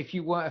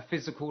you weren't a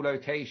physical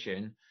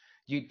location,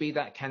 you'd be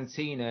that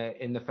cantina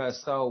in the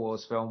first Star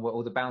Wars film where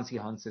all the bounty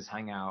hunters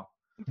hang out.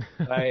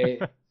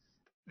 Like,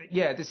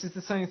 yeah, this is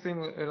the same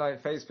thing with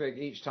like Facebook.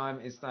 Each time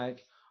it's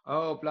like,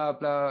 oh, blah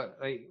blah.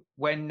 Like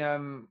when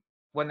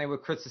they were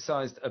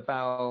criticized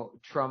about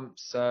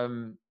Trump's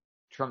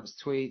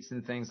tweets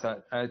and things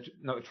like,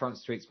 not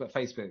Trump's tweets but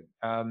Facebook,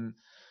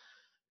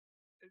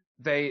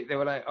 they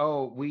were like,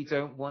 oh, we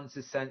don't want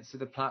to censor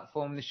the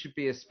platform. This should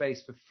be a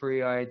space for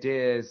free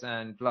ideas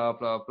and blah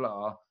blah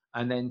blah.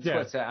 And then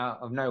Twitter out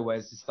of nowhere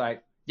is just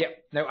like,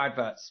 yep, no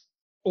adverts,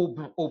 all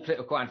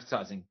political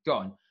advertising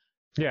gone.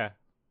 Yeah.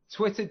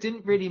 Twitter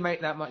didn't really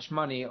make that much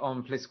money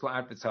on political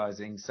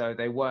advertising, so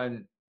they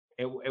weren't.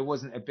 It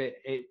wasn't a bit.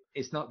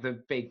 It's not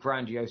the big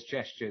grandiose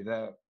gesture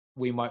that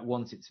we might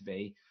want it to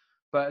be.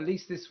 But at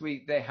least this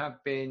week they have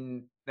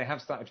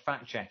started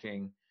fact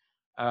checking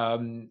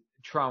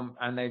Trump,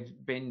 and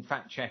they've been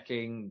fact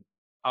checking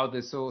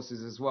other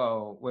sources as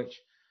well. Which,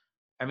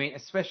 I mean,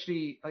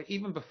 especially like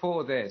even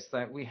before this,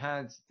 like we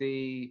had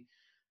the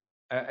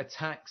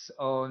attacks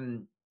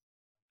on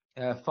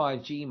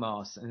 5G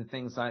masts and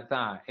things like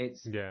that.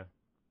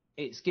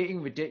 It's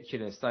getting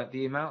ridiculous. Like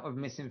the amount of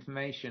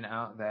misinformation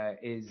out there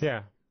is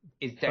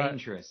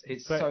dangerous.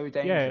 It's so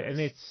dangerous. Yeah, and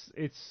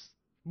it's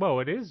well,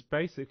 it is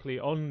basically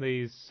on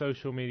these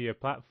social media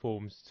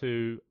platforms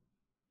to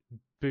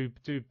do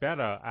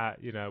better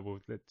at, you know, well,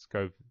 let's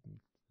go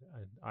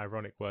an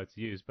ironic word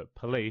to use, but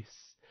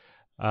police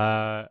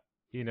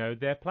you know,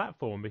 their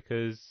platform,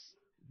 because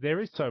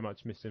there is so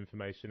much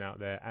misinformation out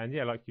there. And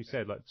yeah, like you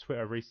said, like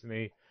Twitter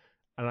recently,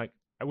 and like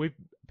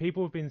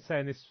people have been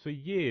saying this for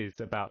years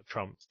about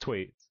Trump's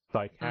tweets,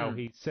 like how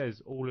he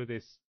says all of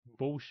this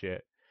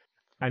bullshit,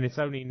 and it's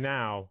only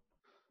now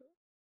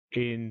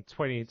in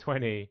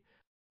 2020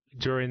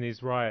 during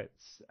these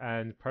riots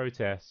and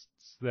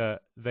protests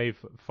that they've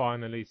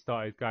finally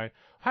started going,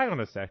 hang on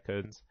a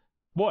second,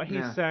 what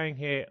he's saying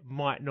here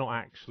might not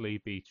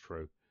actually be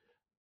true.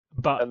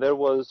 And there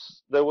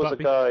was a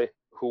guy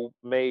who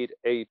made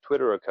a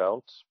Twitter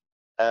account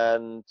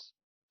and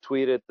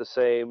tweeted the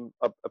same,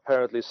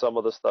 apparently some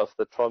of the stuff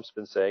that Trump's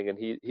been saying, and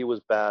he was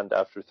banned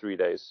after 3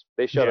 days.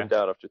 They shut him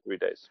down after 3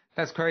 days.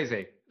 That's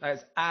crazy.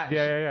 That's actually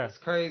That's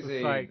crazy.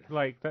 It's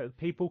like that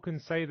people can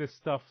say this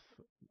stuff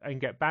and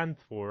get banned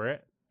for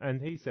it,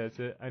 and he says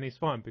it, and he's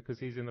fine because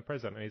he's in the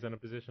president and he's in a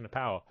position of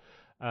power.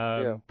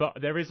 But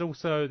there's a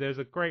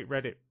great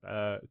Reddit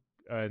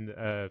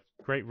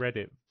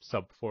Reddit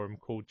subforum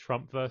called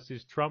Trump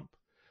versus Trump,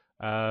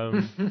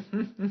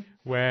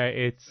 where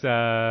it's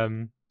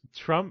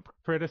Trump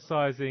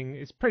criticizing,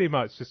 it's pretty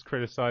much just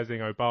criticizing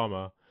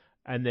Obama,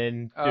 and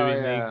then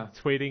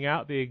tweeting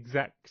out the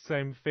exact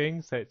same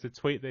thing. So it's a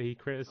tweet that he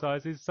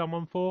criticizes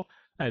someone for,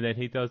 and then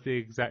he does the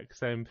exact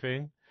same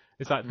thing.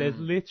 It's like there's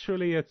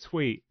literally a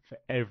tweet for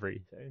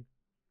everything,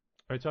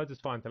 which I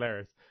just find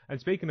hilarious. And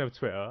speaking of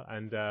Twitter,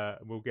 and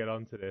we'll get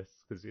onto this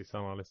because it's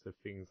on our list of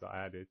things that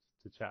I added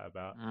to chat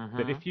about,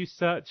 that if you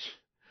search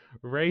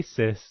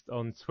racist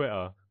on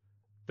Twitter,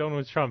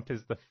 Donald Trump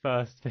is the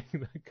first thing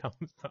that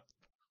comes up.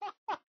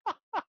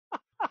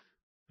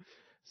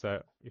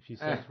 So if you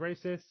search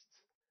racist,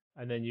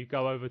 and then you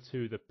go over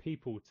to the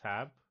people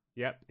tab,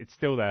 yep, it's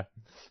still there.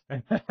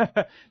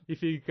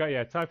 If you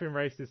go, type in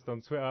racist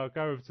on Twitter,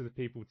 go over to the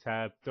people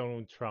tab,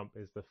 Donald Trump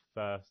is the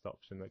first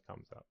option that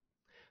comes up.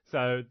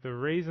 So the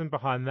reason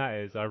behind that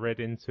is, I read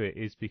into it,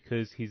 is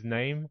because his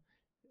name,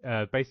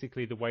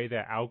 basically the way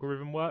their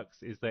algorithm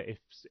works is that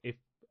if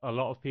a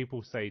lot of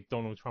people say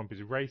Donald Trump is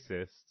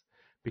racist,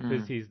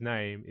 because his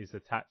name is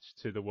attached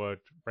to the word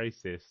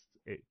racist,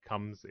 it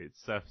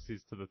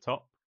surfaces to the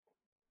top.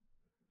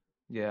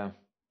 Yeah.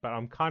 But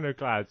I'm kind of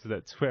glad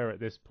that Twitter at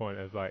this point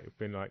has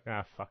been like,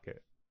 fuck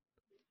it.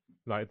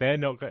 Like they're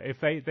not if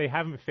they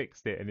haven't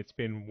fixed it, and it's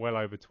been well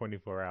over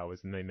 24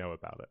 hours and they know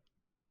about it.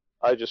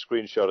 I just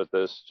screenshotted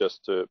this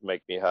just to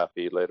make me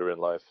happy later in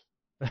life.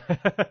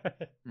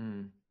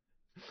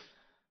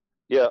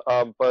 Yeah,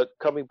 but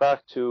coming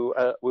back to,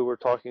 we were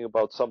talking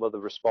about some of the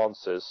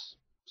responses.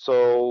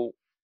 So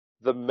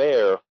the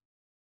mayor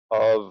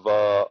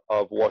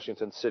of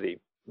Washington City,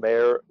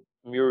 Mayor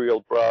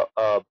Muriel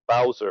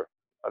Bowser,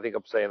 I think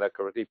I'm saying that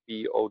correctly,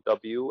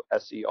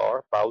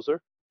 Bowser,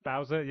 Bowser.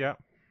 Bowser, yeah.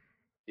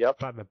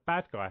 Yep. Like the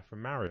bad guy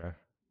from Mario.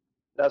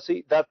 Now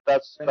see, that's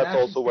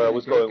also where I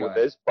was going with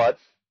this, but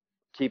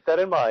keep that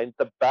in mind.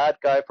 The bad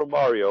guy from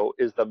Mario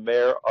is the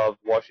mayor of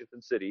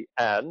Washington City,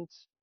 and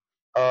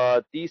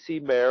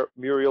DC Mayor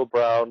Muriel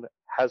Brown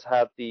has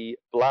had the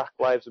Black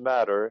Lives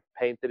Matter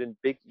painted in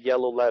big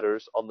yellow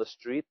letters on the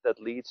street that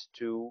leads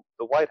to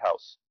the White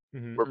House,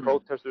 where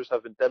protesters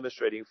have been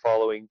demonstrating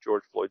following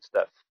George Floyd's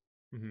death.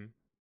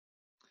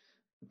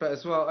 But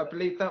as well, I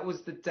believe that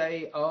was the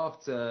day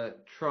after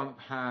Trump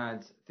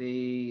had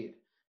the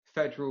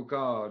federal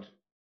guard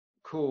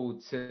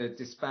called to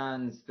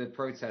disband the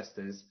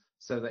protesters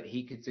so that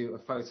he could do a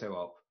photo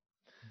op.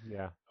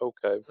 Yeah.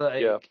 Okay.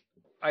 Like Yeah.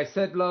 I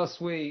said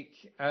last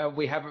week,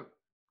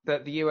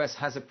 that the US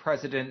has a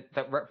president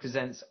that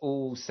represents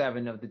all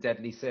 7 of the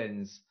deadly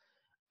sins,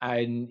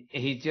 and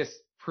he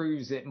just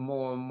proves it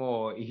more and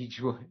more each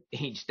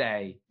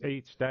day.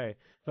 Each day.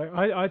 Like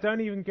I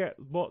don't even get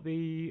what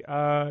the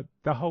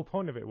whole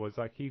point of it was.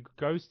 Like he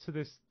goes to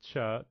this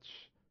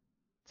church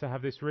to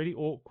have this really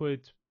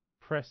awkward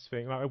press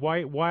thing. Like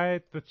why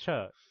the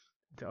church?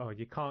 Oh,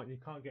 you can't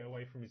get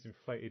away from his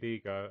inflated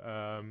ego.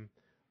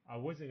 I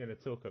wasn't going to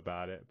talk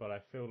about it, but I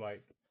feel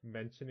like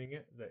mentioning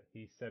it, that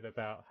he said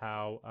about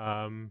how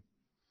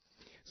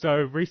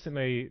so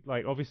recently,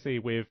 like obviously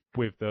with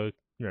the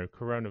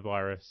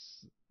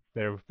coronavirus,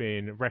 there have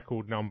been a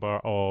record number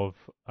of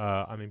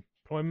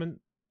unemployment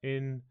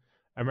in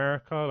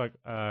America, like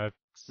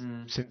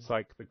since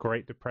like the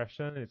Great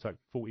Depression. It's like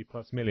 40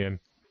 plus million.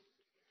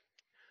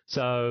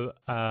 So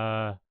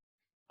I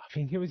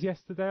think it was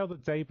yesterday or the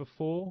day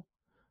before,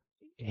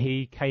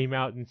 he came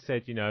out and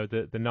said,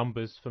 that the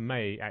numbers for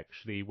May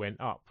actually went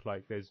up.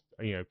 Like there's,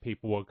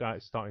 people were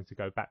starting to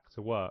go back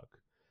to work.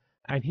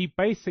 And he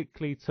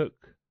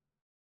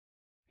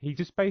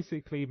just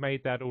basically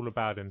made that all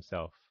about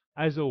himself,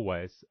 as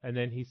always. And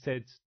then he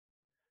said,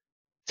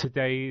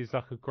 today is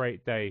like a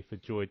great day for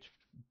George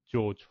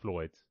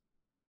Floyd,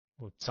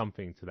 or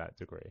something to that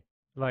degree.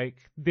 Like,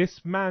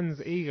 this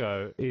man's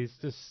ego is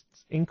just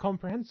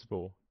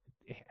incomprehensible.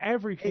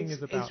 Everything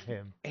is about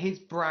him. His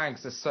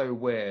brags are so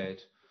weird.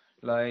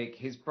 Like,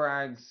 his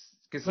brags,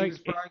 because he was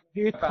bragging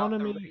the about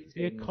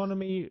the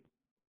economy,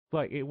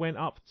 like, it went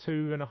up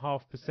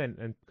 2.5%,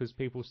 and because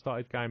people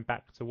started going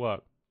back to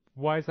work.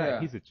 Why is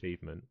that his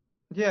achievement?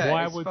 Yeah,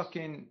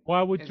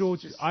 why would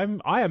George?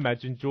 I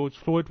imagine George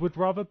Floyd would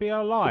rather be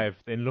alive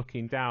than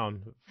looking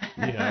down.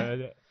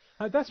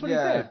 That's what he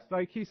said.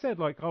 Like he said,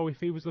 like, oh, if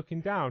he was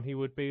looking down, he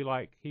would be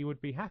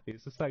happy.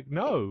 It's just like,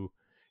 no,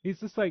 he's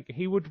just like,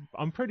 he would.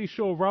 I'm pretty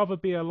sure rather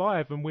be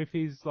alive and with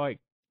his like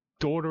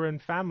daughter and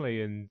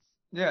family and.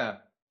 Yeah,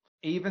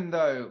 even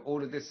though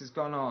all of this has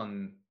gone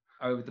on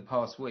over the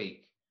past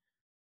week,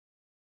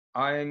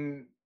 I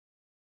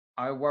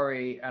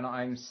worry, and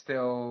I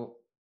still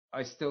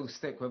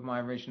stick with my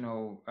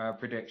original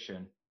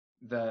prediction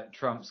that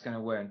Trump's going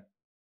to win.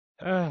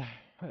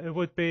 It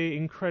would be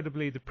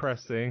incredibly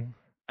depressing.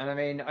 And I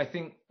mean, I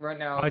think right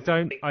now, I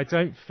don't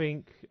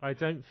think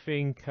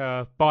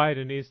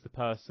Biden is the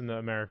person that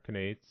America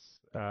needs.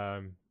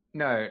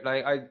 No,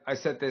 like I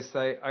said this,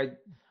 like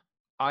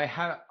I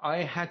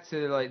had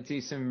to like do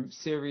some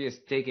serious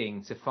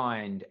digging to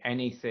find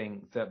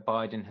anything that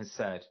Biden has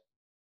said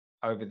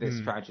over this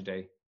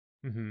tragedy.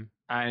 Mm-hmm.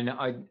 And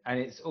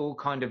it's all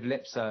kind of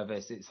lip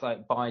service. It's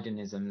like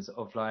Bidenisms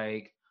of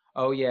like,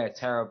 oh yeah,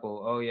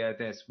 terrible. Oh yeah,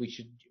 we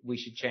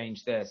should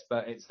change this.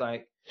 But it's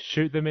like,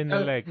 shoot them in the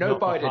leg, not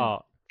Biden. The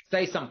heart.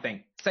 Say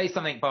something,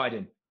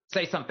 Biden.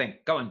 Say something.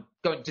 Go on.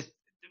 Just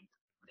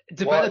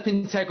develop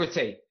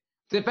integrity.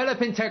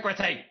 Develop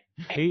integrity.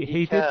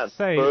 He did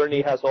say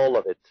Bernie has all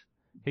of it.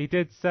 He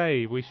did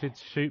say we should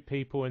shoot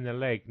people in the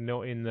leg,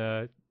 not in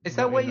the. Is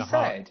that what he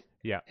said?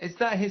 Yeah. Is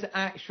that his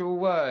actual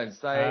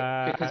words?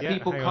 Like, because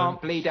people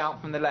can't bleed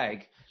out from the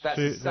leg. That's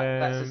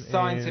a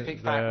scientific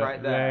fact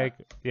right there. Leg.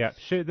 Yeah,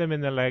 shoot them in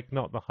the leg,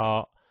 not the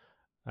heart.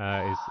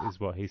 Is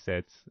what he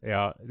said.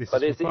 Yeah, this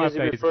but is he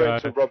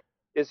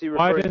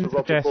referring to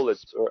rubber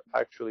bullets or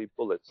actually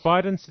bullets?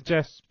 Biden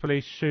suggests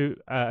police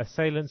shoot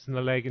assailants in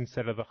the leg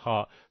instead of the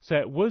heart. So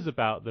it was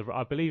about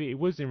I believe it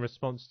was in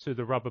response to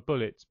the rubber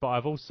bullets, but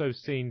I've also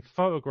seen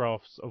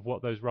photographs of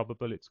what those rubber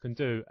bullets can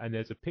do, and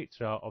there's a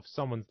picture of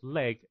someone's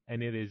leg,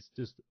 and it is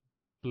just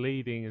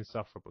bleeding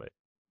insufferably.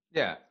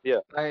 Yeah.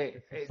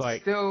 It's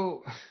like,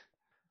 still.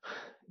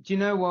 Do you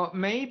know what?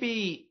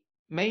 Maybe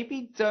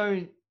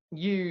don't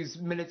use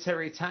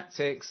military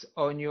tactics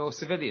on your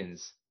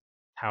civilians.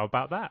 How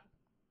about that?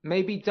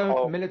 Maybe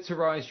don't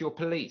militarize your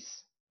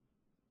police.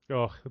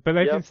 Oh, but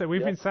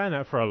we've been saying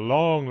that for a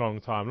long, long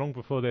time, long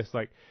before this.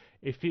 Like,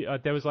 if you,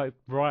 there was like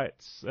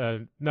protests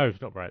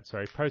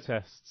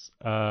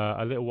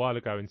a little while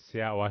ago in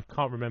Seattle. I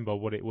can't remember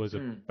what it was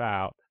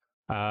about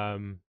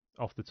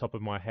off the top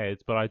of my head,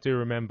 but I do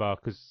remember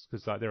because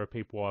like there are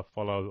people I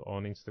follow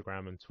on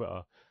Instagram and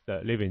Twitter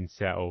that live in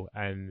Seattle,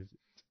 and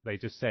they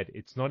just said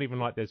it's not even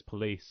like there's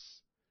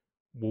police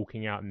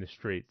walking out in the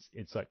streets.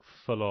 It's like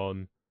full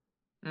on,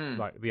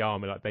 like the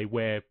army. Like they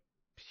wear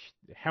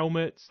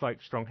helmets,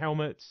 like strong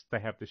helmets. They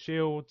have the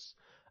shields.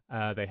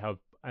 They have,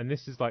 and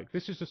this is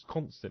just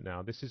constant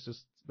now. This is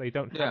just, they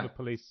don't have a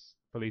police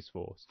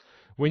force.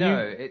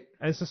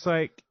 It's just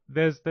like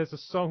there's a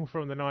song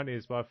from the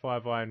 90s by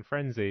Five Iron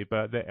Frenzy,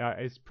 but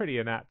it's pretty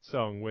an apt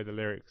song with the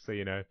lyrics. So,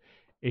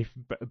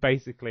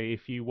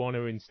 if you want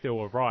to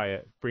instill a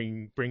riot,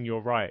 bring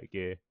your riot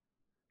gear.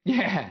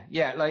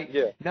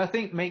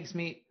 Nothing makes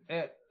me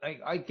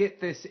I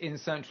get this in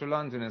central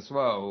London as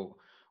well.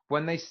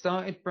 When they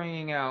started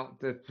bringing out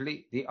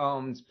the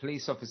armed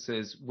police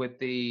officers with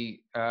the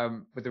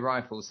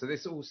rifles, so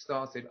this all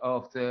started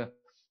after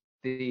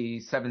the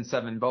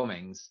 7/7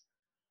 bombings.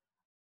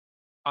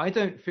 I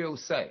don't feel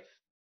safe.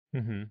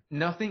 Hmm.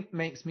 Nothing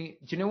makes me.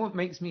 Do you know what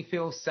makes me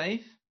feel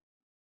safe?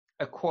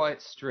 A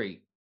quiet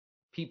street,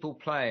 people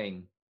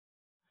playing.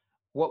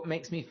 What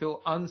makes me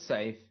feel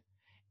unsafe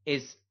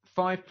is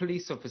 5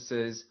 police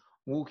officers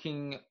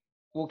walking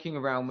walking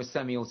around with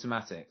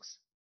semi-automatics.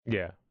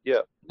 Yeah. Yeah,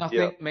 yeah,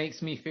 Nothing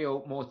makes me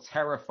feel more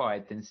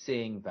terrified than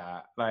seeing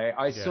that. Like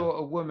I Yeah. saw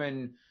a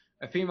woman,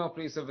 a female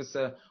police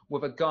officer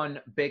with a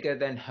gun bigger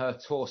than her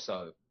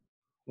torso yep,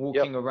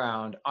 walking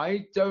around.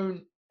 I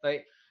don't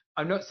like.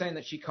 I'm not saying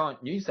that she can't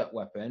use that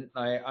weapon.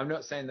 I'm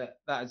not saying that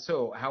at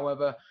all.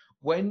 However,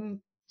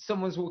 when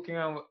someone's walking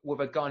around with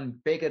a gun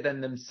bigger than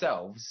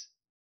themselves,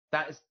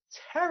 that is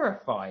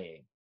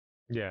terrifying.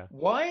 Yeah.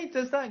 Why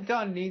does that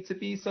gun need to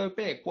be so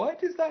big? Why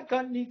does that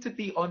gun need to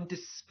be on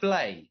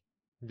display?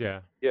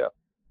 Yeah. yeah.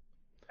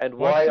 And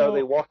Well, I why are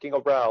they saw. walking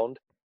around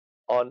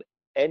on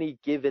any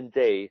given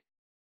day,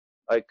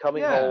 like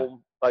coming Yeah,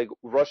 home, like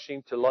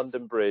rushing to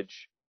London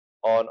Bridge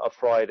on a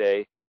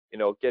Friday,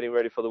 getting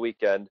ready for the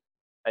weekend,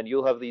 and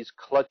you'll have these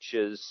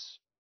clutches.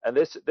 And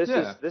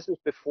yeah. this is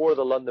before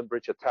the London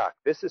Bridge attack.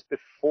 This is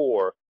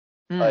before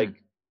like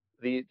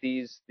Mm.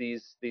 these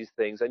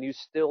things, and you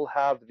still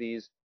have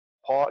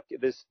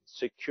this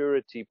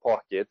security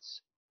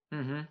pockets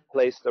Mm-hmm.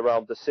 placed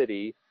around the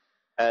city,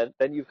 and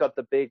then you've got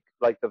the big,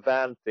 like the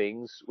van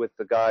things with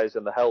the guys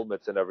and the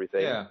helmets and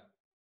everything. Yeah.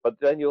 But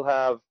then you'll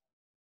have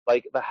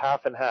like the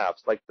half and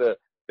halves, like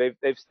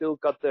they've still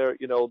got their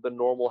the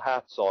normal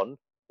hats on.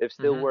 They're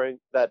still Mm-hmm. wearing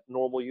that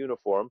normal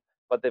uniform,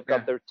 but they've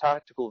got Yeah. their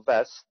tactical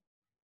vest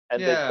and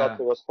they've got Yeah.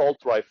 their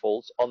assault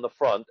rifles on the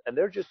front, and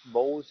they're just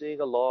moseying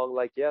along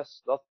like,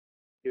 yes, nothing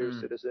here, Mm.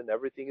 citizen.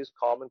 Everything is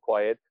calm and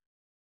quiet.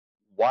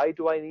 Why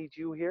do I need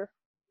you here?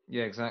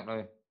 Yeah,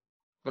 exactly.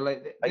 But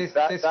like Like this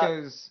that.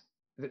 goes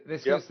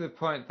this Yep. goes to the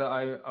point that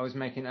I was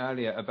making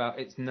earlier about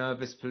it's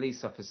nervous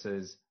police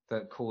officers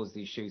that cause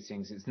these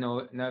shootings. It's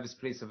no nervous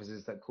police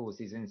officers that cause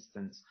these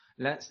incidents.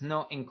 Let's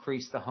not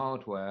increase the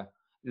hardware.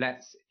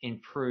 Let's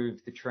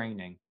improve the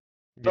training.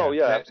 No,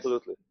 Yeah. yeah, Let's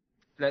absolutely.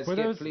 let's Well,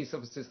 there get was. police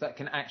officers that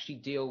can actually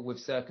deal with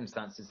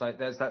circumstances. Like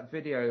there's that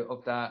video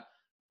of that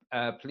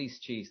police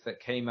chief that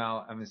came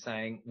out and was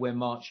saying, "We're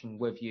marching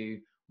with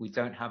you. We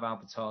don't have our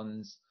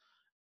batons.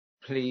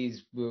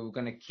 Please, we're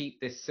going to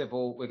keep this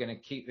civil. We're going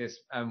to keep this.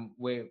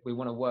 We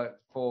want to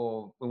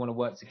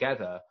work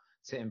together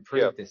to Yeah,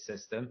 improve this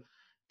system."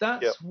 yeah,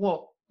 That's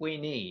what we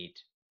need.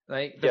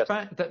 Like the yes,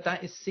 fact that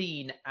that is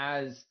seen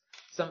as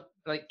some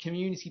like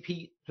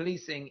community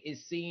policing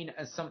is seen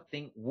as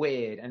something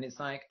weird, and it's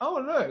like, oh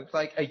look,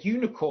 like a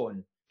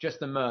unicorn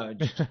just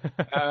emerged.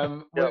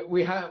 yeah,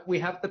 We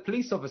have the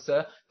police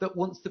officer that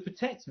wants to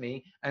protect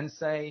me and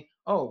say,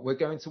 oh, we're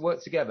going to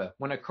work together.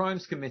 When a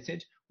crime's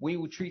committed, we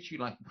will treat you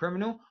like a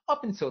criminal.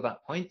 Up until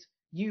that point,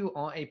 you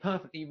are a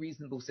perfectly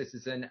reasonable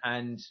citizen,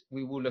 and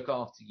we will look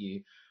after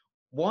you.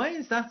 Why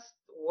is that?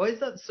 Why is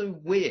that so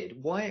weird?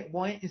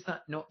 Why is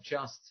that not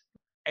just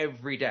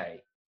every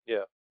day?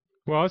 yeah.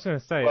 Well, I was going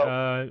to say,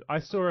 Well, I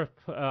saw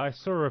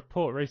a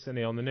report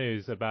recently on the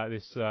news about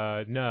this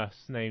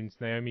nurse named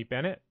Naomi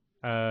Bennett.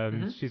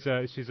 Hmm. She's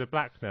a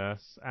black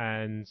nurse,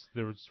 and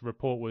the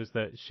report was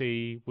that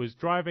she was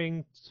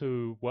driving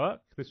to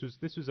work. This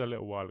was a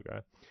little while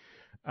ago,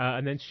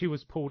 and then she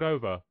was pulled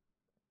over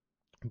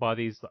by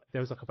these.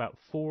 There was like about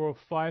 4 or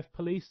 5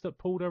 police that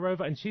pulled her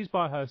over, and she's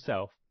by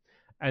herself.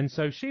 And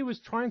so she was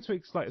trying to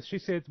explain. She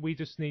said, "We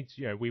just need,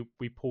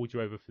 we pulled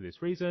you over for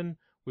this reason.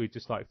 We'd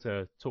just like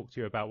to talk to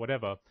you about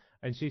whatever."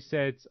 And she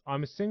said,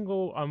 I'm a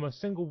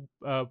single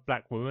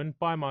black woman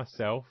by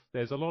myself.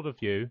 There's a lot of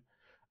you,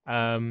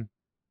 um,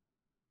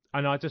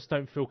 and I just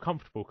don't feel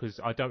comfortable because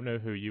I don't know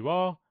who you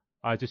are.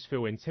 I just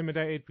feel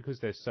intimidated because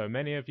there's so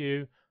many of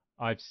you.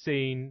 I've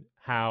seen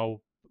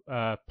how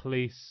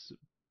police,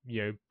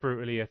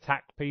 brutally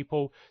attack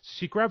people. So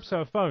she grabs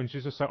her phone.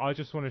 She's just like, I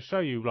just want to show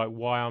you like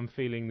why I'm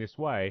feeling this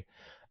way.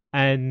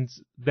 And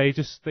they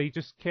just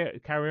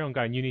carry on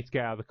going. You need to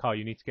get out of the car.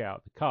 You need to get out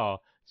of the car.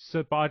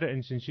 So, but I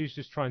don't. And she's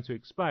just trying to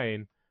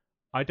explain.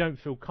 I don't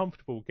feel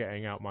comfortable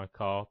getting out my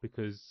car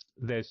because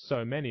there's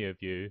so many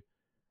of you,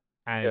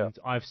 yeah, and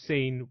I've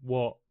seen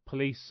what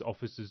police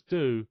officers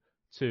do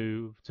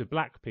to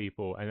black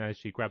people. And as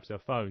she grabs her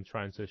phone,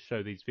 trying to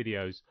show these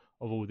videos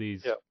of all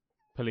these yeah,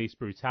 police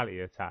brutality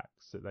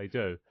attacks that they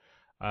do,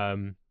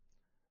 um,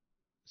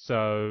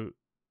 so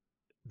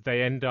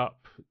they end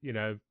up,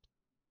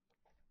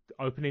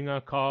 opening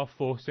her car,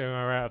 forcing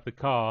her out of the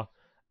car,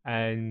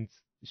 and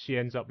she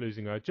ends up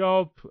losing her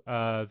job.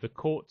 The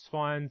courts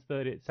find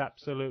that it's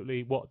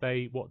absolutely what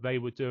they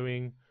were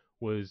doing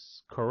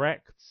was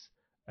correct.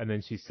 And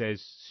then she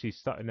says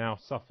now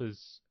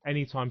suffers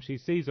anytime she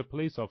sees a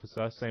police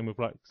officer. Same with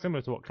like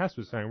similar to what Cass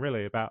was saying,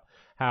 really, about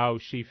how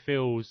she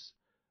feels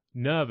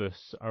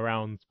nervous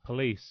around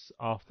police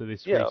after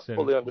this yeah. recent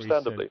Fully recent.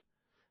 understandably.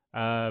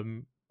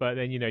 But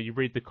then you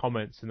read the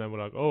comments and then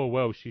we're like, oh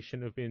well, she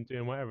shouldn't have been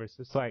doing whatever. It's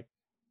just like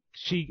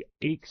she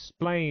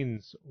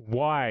explains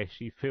why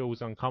she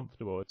feels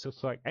uncomfortable. It's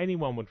just like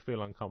anyone would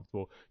feel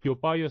uncomfortable. You're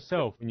by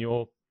yourself and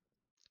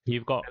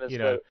you've got, And it's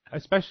the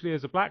especially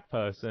as a black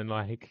person,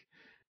 like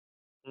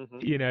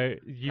You know,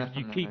 you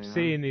Definitely, keep yeah.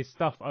 seeing this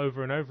stuff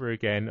over and over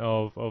again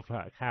of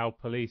like how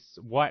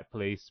white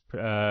police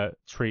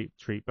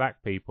treat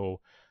black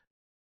people,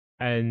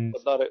 and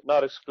But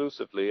not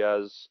exclusively,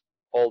 as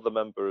all the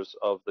members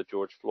of the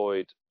George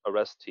Floyd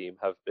arrest team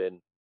have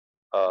been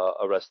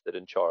arrested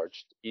and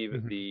charged,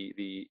 even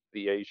Mhm.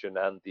 the Asian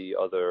and the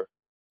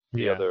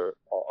yeah. other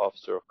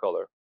officer of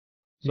color.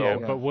 Yeah, So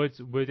Yeah. but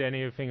would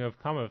anything have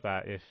come of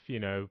that if, you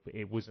know,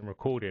 it wasn't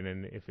recording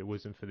and if it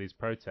wasn't for these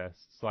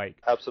protests?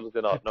 Like,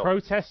 absolutely the not. No.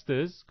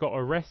 protesters got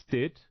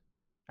arrested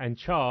and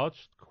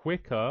charged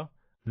quicker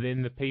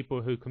than the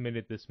people who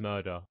committed this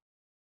murder.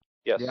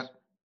 Yeah. Yes.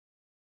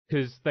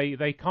 Because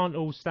they can't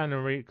all stand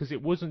and read, because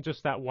it wasn't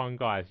just that one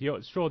guy.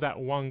 You're sure that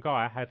one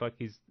guy had like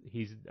his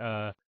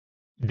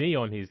knee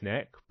on his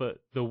neck, but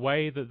the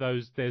way that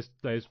there's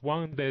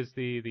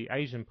the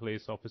Asian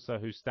police officer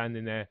who's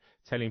standing there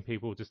telling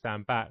people to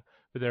stand back,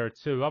 but there are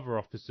two other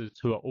officers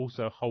who are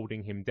also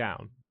holding him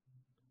down.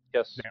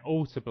 Yes. They're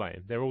all to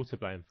blame. They're all to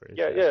blame for his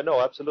Yeah. death. Yeah.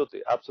 No.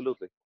 Absolutely.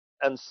 Absolutely.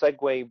 And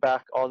segueing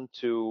back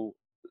onto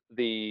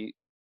the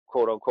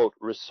quote unquote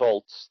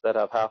results that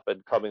have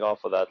happened coming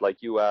off of that,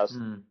 like you asked,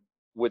 Mm.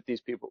 would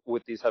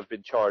these have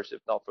been charged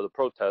if not for the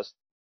protest?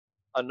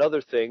 Another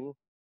thing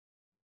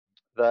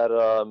that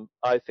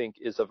I think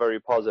is a very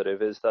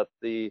positive is that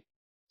the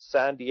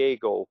San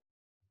Diego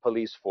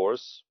police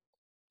force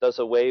does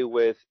away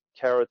with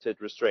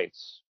carotid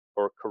restraints,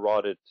 or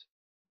carotid,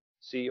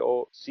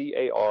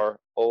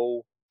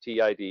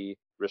 CAROTID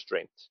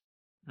restraint.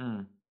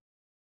 Mm.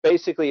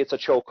 Basically, it's a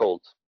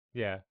chokehold.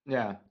 Yeah.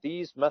 Yeah.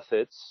 These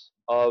methods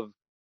of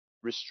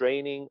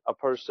restraining a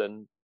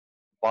person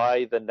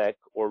by the neck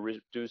or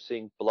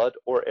reducing blood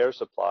or air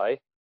supply,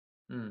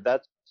 Mm.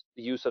 that's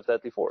the use of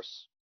deadly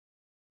force.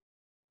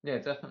 Yeah,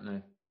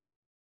 definitely.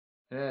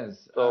 It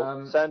is.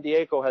 So San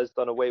Diego has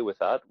done away with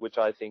that, which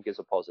I think is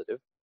a positive.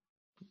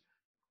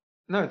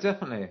 No,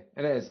 definitely.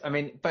 It is. I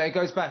mean, but it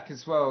goes back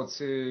as well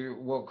to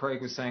what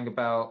Craig was saying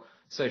about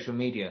social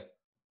media.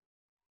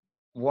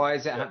 Why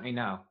is it Yeah. happening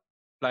now?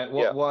 Like,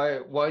 Yeah.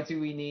 why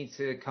do we need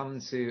to come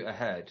to a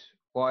head?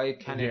 Why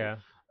can it? Yeah.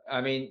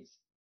 I mean,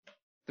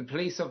 the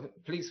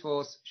police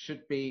force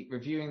should be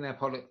reviewing their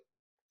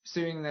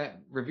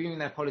reviewing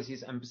their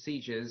policies and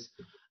procedures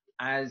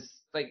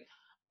as like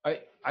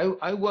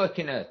I work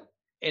in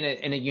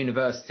a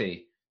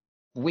university.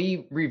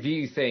 We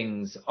review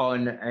things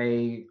on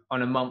a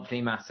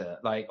monthly matter,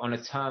 like on a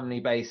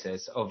termly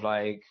basis of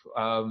like,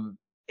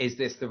 is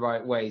this the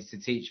right way to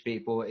teach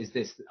people?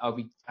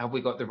 Have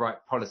we got the right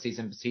policies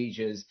and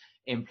procedures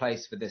in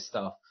place for this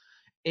stuff?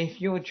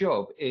 If your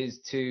job is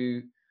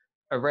to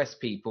arrest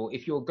people,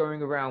 if you're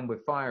going around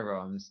with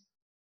firearms,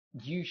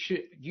 you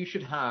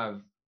should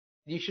have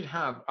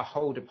a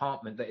whole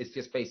department that is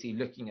just basically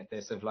looking at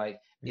this of like,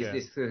 is Yeah.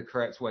 this the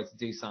correct way to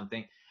do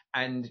something?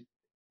 And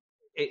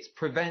it's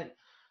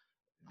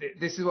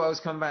this is what I was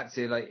coming back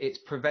to, like, it's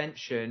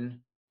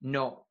prevention,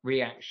 not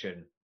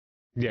reaction.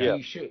 Yeah.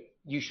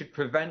 You should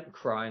prevent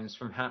crimes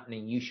from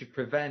happening. You should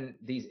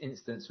prevent these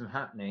incidents from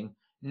happening,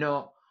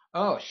 not,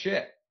 oh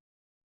shit,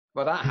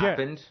 well that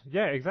happened.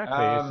 Yeah,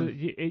 exactly.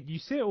 You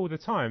see it all the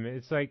time.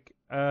 It's like,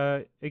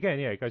 again,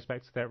 yeah, it goes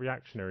back to that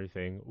reactionary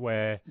thing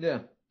where, Yeah.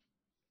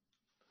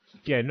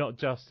 not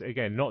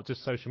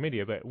just social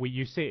media, but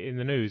you see it in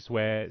the news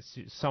where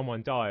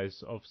someone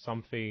dies of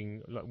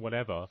something, like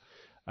whatever,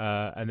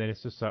 and then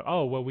it's just like,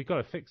 oh well, we got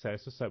to fix that.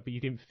 It's just like, but you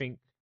didn't think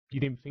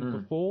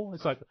before.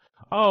 It's like,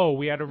 oh,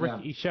 we had a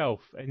rickety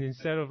shelf, and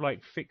instead of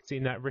like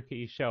fixing that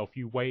rickety shelf,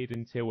 you waited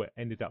until it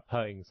ended up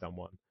hurting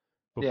someone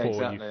before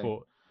exactly. you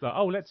thought, like,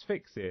 oh, let's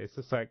fix it. It's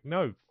just like,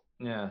 no,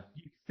 Yeah.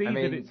 you see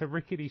that it's a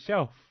rickety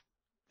shelf.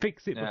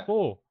 Fix it Yeah.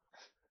 before.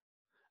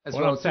 As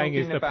What well, I'm saying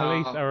is talking the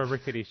police about- are a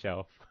rickety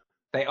shelf.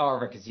 They are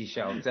a rickety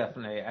shelf,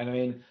 definitely. And I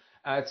mean,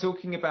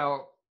 talking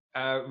about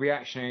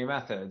reactionary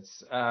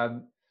methods,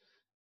 and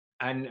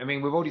I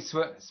mean, we've already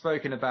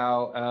spoken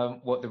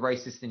about what the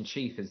racist in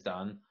chief has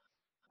done.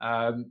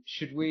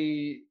 Should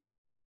we?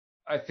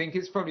 I think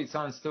it's probably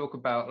time to talk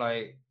about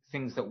like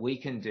things that we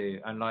can do,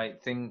 and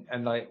like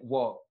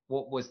what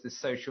was the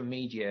social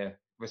media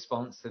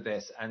response to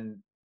this,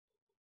 and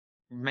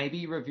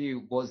maybe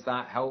review, was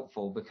that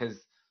helpful?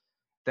 Because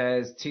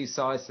there's two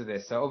sides to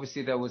this. So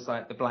obviously there was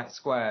like the black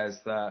squares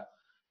that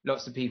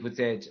lots of people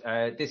did.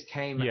 This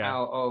came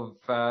out of,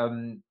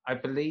 I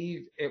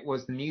believe it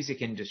was the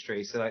music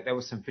industry. So like there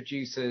were some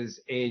producers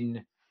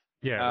in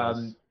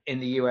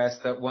the US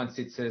that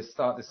wanted to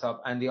start this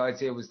up. And the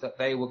idea was that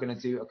they were going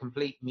to do a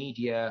complete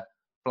media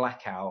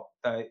blackout.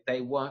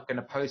 They weren't going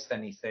to post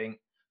anything,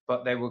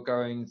 but they were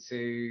going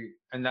to,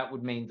 and that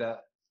would mean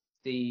that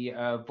the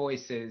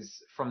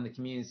voices from the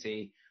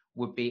community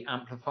would be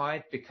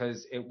amplified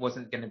because it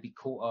wasn't going to be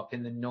caught up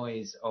in the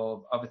noise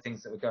of other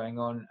things that were going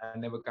on,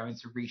 and they were going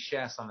to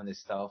reshare some of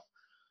this stuff.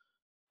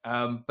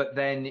 But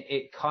then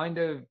it kind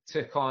of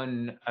took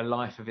on a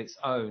life of its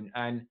own.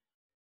 And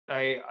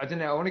I don't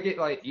know, I want to get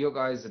like your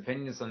guys'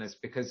 opinions on this,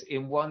 because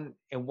in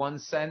one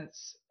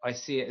sense, I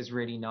see it as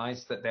really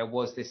nice that there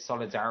was this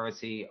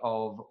solidarity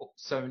of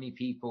so many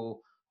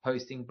people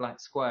posting black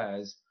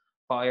squares,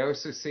 but I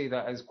also see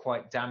that as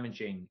quite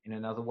damaging in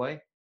another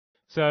way.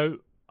 So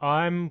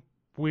I'm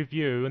with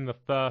you in the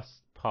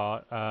first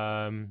part,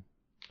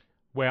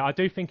 where I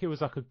do think it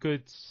was like a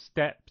good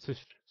step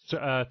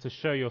to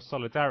show your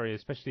solidarity,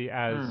 especially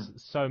as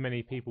so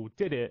many people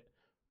did it.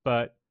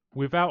 But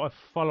without a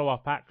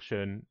follow-up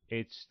action,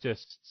 it's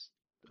just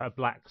a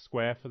black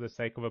square for the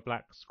sake of a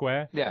black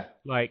square. Yeah.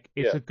 Like,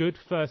 it's a good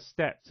first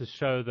step to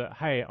show that,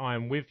 hey,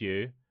 I'm with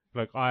you.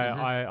 Like,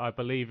 I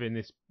believe in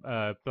this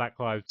Black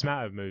Lives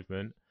Matter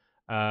movement.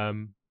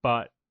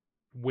 But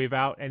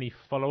without any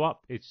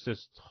follow-up, it's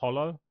just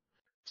hollow.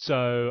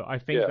 So I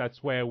think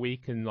that's where we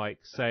can like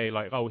say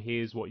like, oh,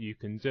 here's what you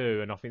can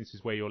do, and I think this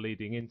is where you're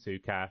leading into,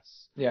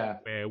 Cass. Yeah.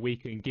 Where we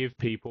can give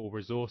people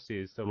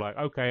resources. So like,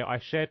 okay, I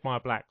shared my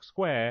black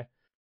square.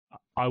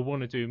 I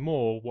want to do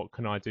more. What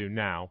can I do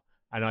now?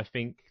 And I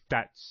think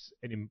that's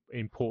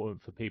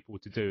important for people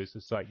to do. It's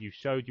just like you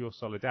showed your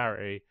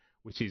solidarity,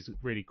 which is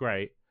really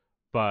great,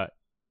 but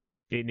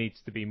it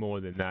needs to be more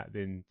than that.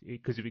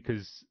 Because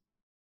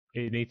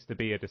it needs to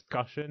be a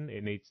discussion.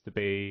 It needs to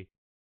be,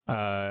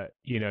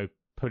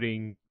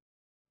 putting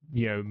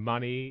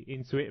money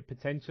into it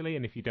potentially,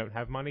 and if you don't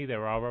have money,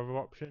 there are other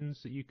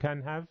options that you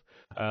can have.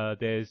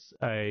 There's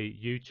a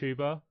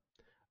YouTuber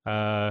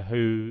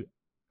who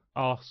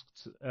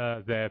asked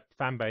their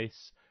fan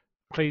base,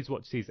 please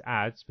watch these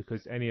ads,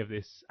 because any of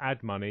this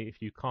ad money,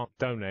 if you can't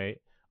donate,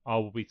 I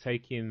will be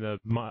taking the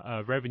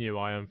revenue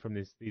I earn from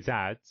these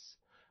ads,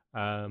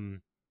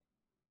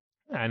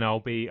 and I'll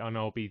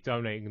be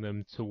donating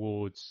them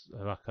towards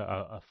like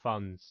a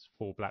funds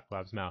for Black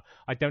Lives Matter.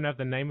 I don't have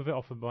the name of it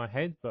off of my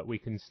head, but we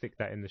can stick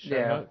that in the show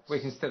notes. We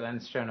can stick that in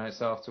the show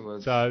notes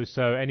afterwards.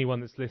 So anyone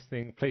that's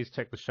listening, please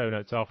check the show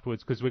notes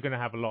afterwards, because we're going to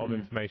have a lot of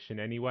information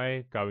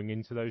anyway going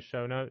into those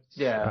show notes.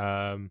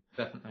 Yeah,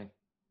 definitely.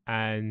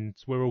 And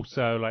we're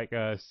also like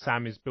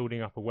Sam is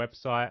building up a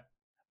website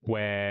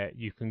where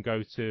you can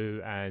go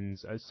to, and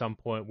at some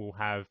point we'll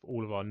have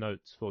all of our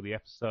notes for the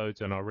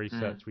episodes and our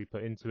research we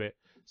put into it.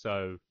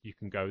 So you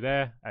can go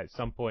there at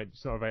some point.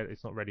 It's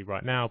not ready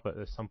right now, but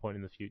at some point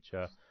in the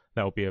future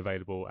that will be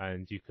available,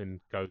 and you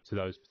can go to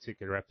those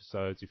particular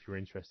episodes if you're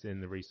interested in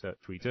the research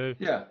we do.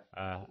 Yeah.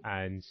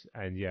 And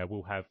yeah,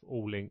 we'll have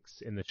all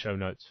links in the show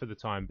notes for the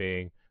time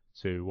being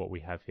to what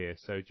we have here.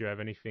 So do you have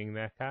anything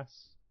there,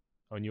 Cass,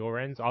 on your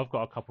end? I've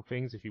got a couple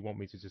things if you want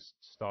me to just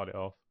start it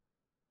off.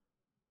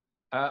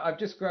 I've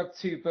just grabbed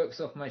 2 books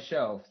off my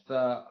shelf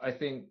that I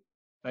think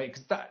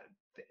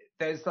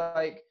there's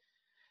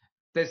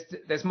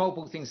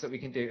multiple things that we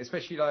can do,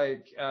 especially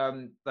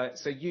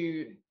so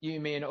you,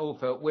 me, and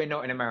Ulfa, we're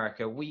not in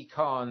America. We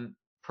can't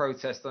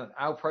protest.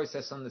 Our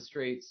protest on the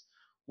streets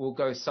will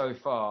go so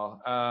far.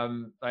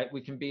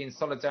 We can be in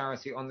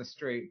solidarity on the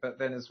street, but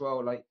then as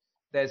well, like,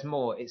 there's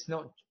more. It's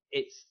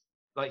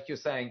like you're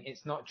saying,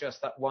 it's not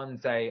just that one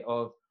day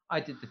of I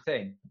did the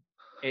thing.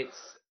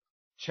 It's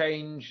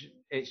change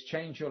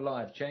your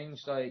life,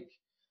 change like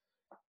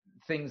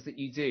things that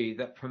you do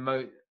that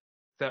promote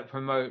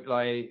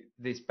like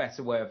this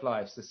better way of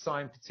life. So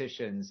sign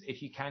petitions.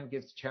 If you can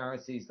give to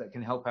charities that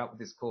can help out with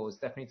this cause,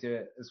 definitely do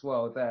it as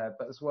well there.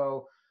 But as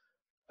well,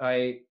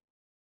 2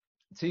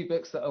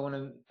 books that I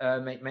want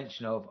to make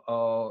mention of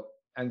are,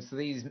 and so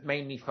these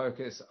mainly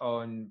focus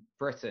on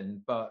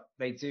Britain, but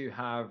they do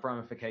have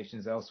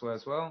ramifications elsewhere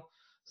as well.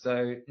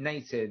 So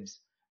Natives,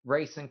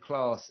 Race and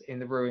Class in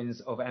the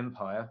Ruins of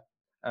Empire,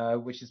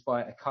 which is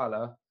by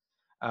Akala.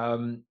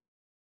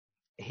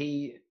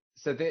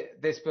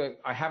 This book,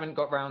 I haven't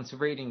got round to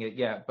reading it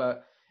yet,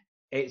 but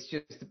it's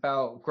just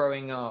about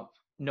growing up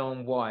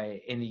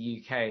non-white in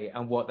the UK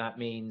and what that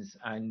means,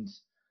 and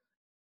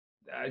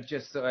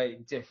just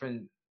like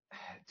different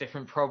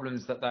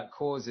problems that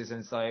causes,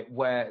 and so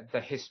where the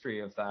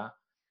history of that.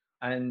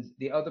 And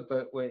the other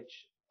book,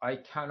 which I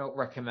cannot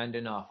recommend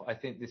enough, I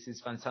think this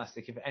is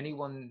fantastic.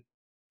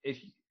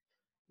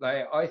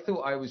 I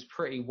thought I was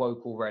pretty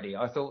woke already.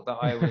 I thought that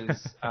I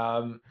was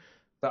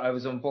that I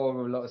was on board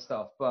with a lot of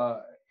stuff,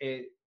 but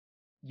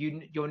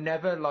you're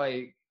never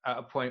like at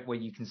a point where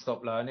you can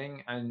stop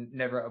learning, and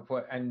never at a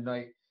point. And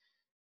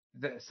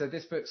so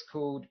this book's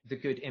called The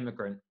Good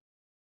Immigrant,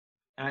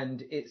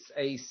 and it's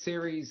a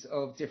series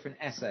of different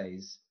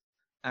essays.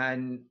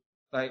 And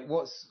like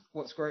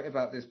what's great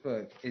about this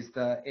book is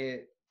that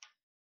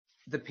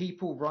the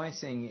people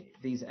writing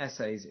these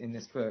essays in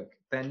this book,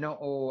 they're not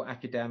all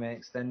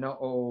academics, they're not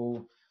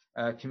all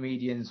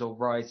comedians or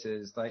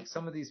writers. Like,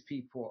 some of these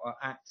people are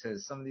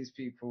actors, some of these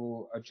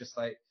people are just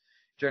like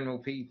general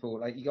people.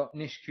 Like, you got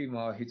Nish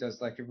Kumar, who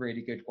does like a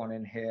really good one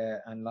in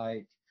here, and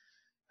like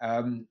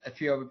a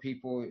few other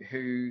people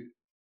who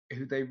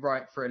they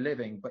write for a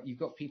living, but you've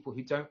got people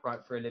who don't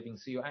write for a living,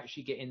 so you're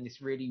actually getting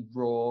this really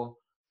raw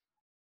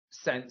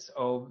sense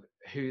of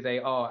who they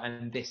are,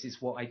 and this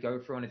is what I go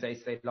through on a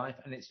day-to-day life.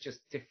 And it's just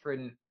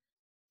different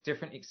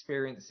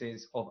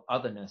experiences of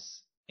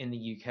otherness in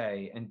the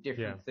UK, and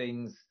different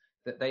things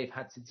that they've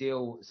had to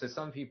deal. So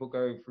some people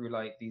go through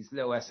like these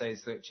little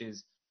essays, which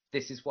is,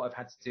 this is what I've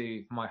had to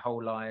do for my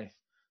whole life.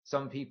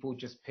 some people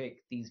just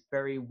pick these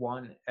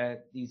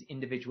these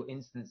individual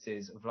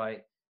instances of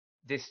like,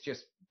 this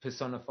just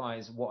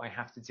personifies what I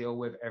have to deal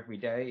with every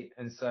day.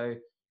 And so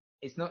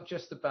it's not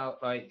just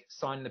about like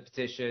sign the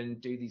petition,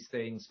 do these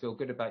things, feel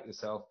good about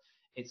yourself.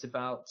 It's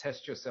about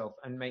test yourself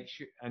and make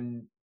sure,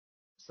 and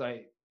so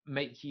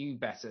make you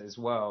better as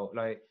well.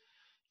 Like,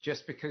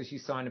 just because you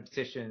sign a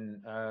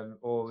petition,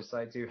 or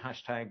say do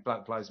hashtag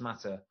Black Lives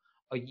Matter,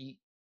 are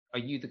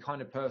you the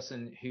kind of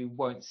person who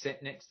won't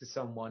sit next to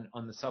someone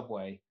on the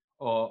subway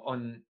or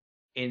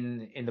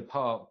in the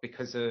park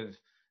because of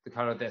the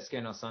color of their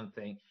skin or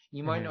something?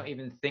 You might not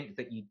even think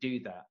that you do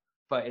that,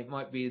 but it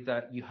might be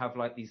that you have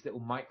like these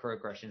little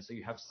microaggressions. So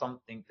you have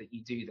something that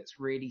you do that's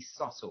really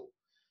subtle,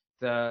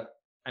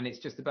 and it's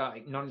just about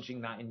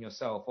acknowledging that in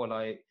yourself, or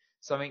like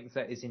something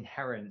that is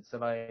inherent. So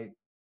like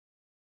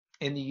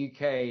in the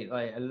UK,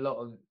 like a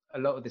lot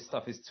of this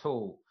stuff is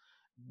taught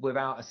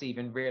without us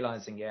even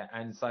realizing it.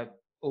 And it's like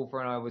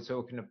Ulfa and I were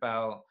talking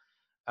about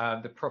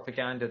the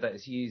propaganda that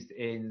is used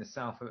in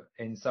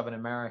Southern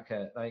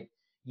America. Like,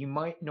 you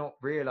might not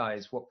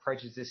realize what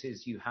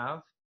prejudices you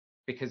have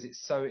because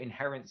it's so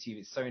inherent to you.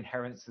 It's so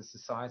inherent to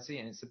society,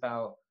 and it's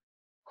about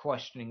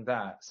questioning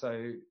that.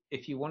 So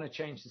if you want to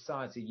change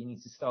society, you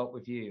need to start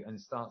with you and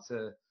start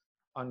to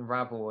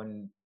unravel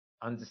and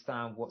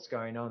understand what's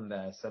going on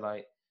there. So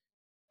like,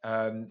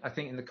 I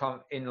think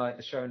in like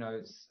the show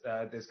notes,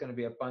 there's going to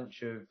be a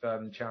bunch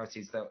of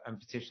charities and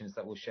petitions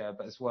that we'll share,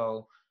 but as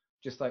well,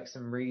 just like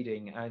some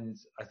reading. And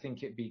I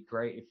think it'd be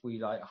great if we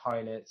like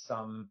highlight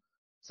some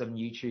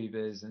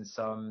YouTubers and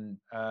some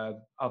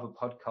other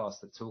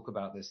podcasts that talk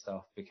about this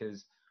stuff,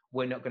 because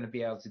we're not going to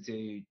be able to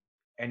do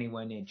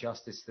anywhere near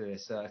justice to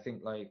this. So I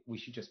think like we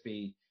should just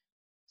be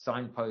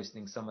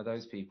signposting some of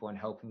those people and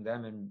helping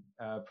them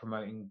and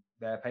promoting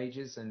their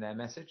pages and their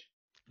message.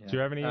 Yeah. Do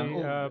you have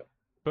any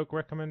book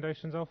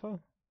recommendations, Ulfa,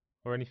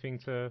 or anything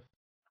to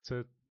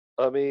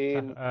I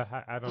mean,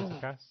 add on to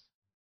Cass?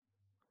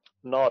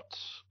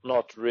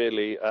 not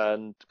really,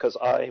 and because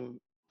I'm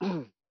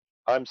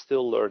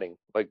still learning.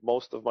 Like,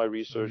 most of my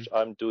research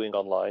I'm doing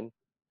online,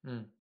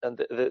 and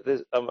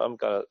this, I'm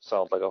gonna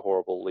sound like a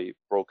horribly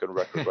broken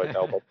record right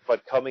now,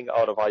 but coming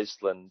out of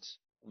Iceland,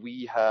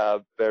 we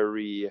have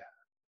very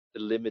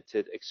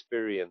limited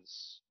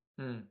experience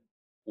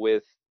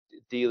with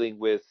dealing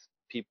with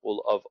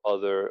people of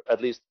other,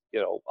 at least,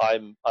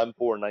 I'm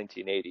born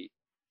 1980,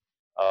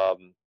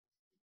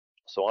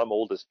 so I'm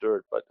old as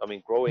dirt. But I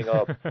mean, growing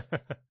up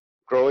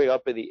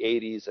in the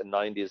 80s and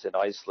 90s in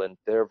Iceland,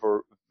 there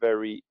were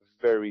very,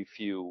 very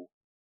few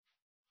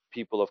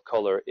people of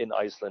color in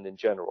Iceland in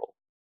general.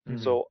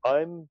 So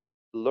I'm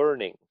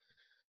learning.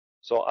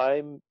 So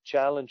I'm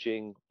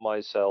challenging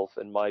myself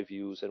and my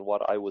views and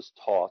what I was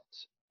taught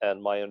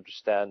and my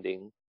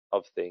understanding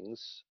of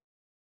things.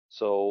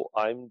 So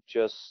I'm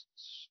just,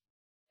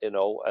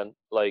 and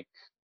like,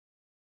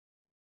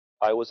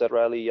 I was at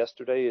rally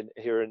yesterday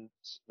here in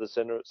the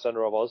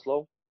center of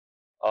Oslo.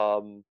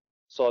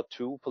 Saw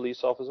 2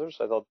 police officers.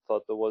 I thought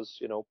that was,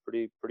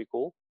 pretty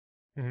cool.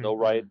 No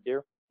riot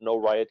gear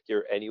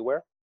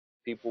anywhere.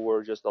 People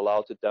were just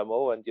allowed to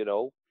demo, and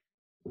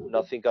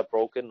nothing got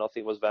broken,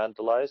 nothing was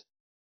vandalized.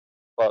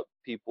 But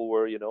people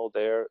were,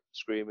 there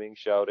screaming,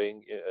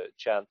 shouting,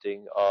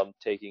 chanting,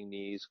 taking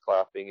knees,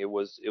 clapping. It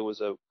was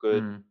a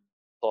good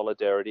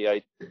solidarity.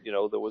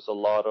 There was a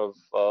lot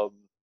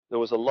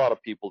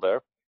of people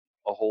there,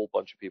 a whole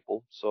bunch of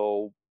people.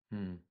 So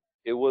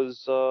it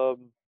was,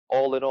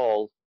 all in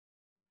all,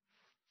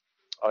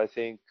 I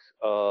think,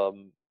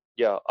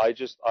 yeah,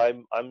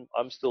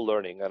 I'm still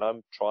learning, and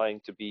I'm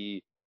trying to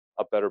be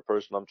a better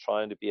person. I'm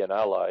trying to be an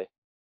ally,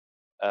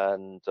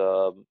 and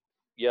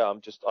yeah,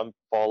 I'm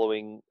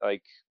following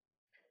like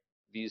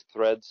these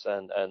threads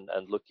and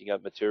looking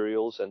at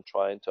materials and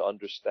trying to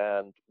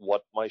understand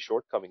what my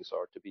shortcomings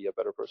are to be a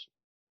better person.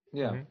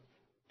 Yeah,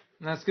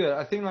 that's good.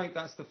 I think like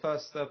that's the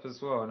first step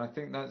as well, and I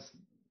think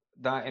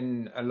that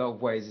in a lot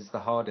of ways is the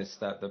hardest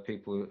step that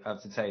people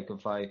have to take,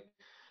 of like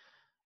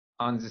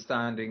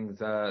understanding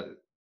that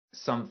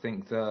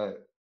something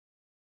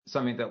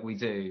that we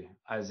do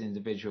as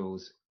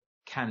individuals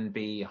can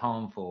be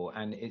harmful,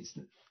 and it's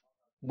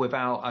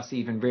without us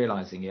even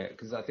realizing it.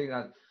 Because I think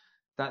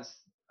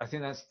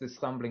that's the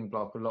stumbling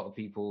block a lot of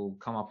people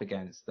come up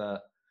against,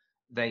 that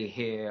they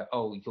hear,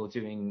 oh, you're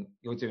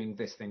doing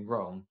this thing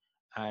wrong,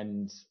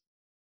 and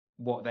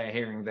what they're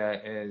hearing there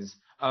is,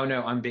 oh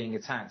no, I'm being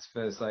attacked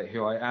for like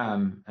who I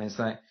am. And it's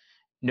like,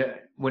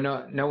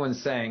 no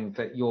one's saying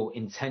that you're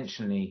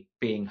intentionally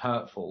being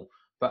hurtful,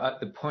 but at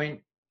the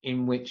point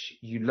in which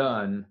you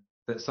learn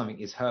that something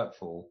is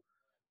hurtful,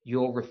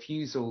 your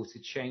refusal to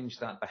change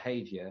that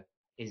behavior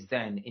is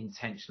then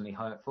intentionally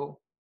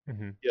hurtful.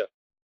 Yeah.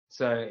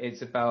 So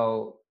it's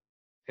about,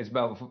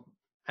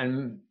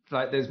 and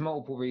like there's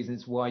multiple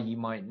reasons why you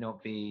might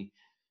not be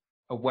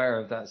aware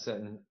of that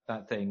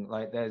thing.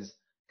 Like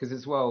because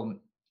as well,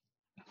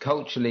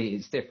 culturally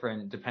it's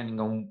different depending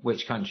on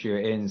which country you're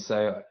in.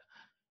 So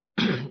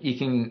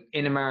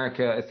in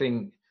America,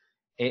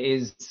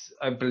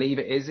 I believe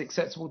it is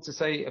acceptable to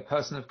say a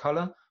person of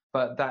color,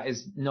 but that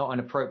is not an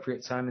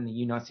appropriate term in the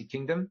United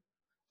Kingdom.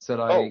 So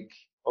like,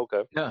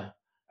 okay. no.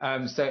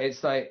 So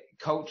it's like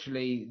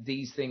culturally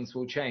these things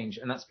will change,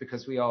 and that's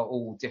because we are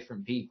all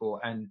different people,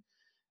 and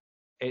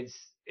it's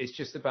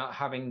just about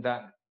having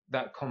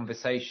that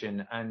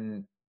conversation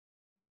and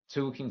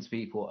talking to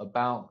people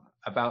about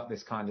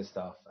this kind of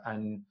stuff.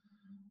 And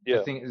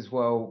Yeah. I think as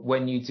well,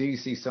 when you do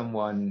see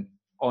someone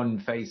on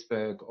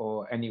Facebook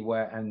or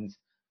anywhere and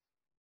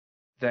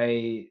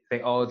they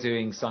are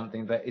doing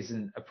something that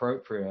isn't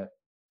appropriate,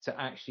 to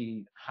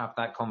actually have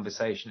that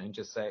conversation and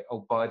just say,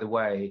 oh, by the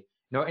way,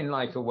 not in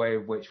like a way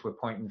of which we're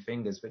pointing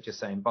fingers, but just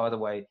saying, by the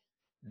way,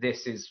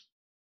 this is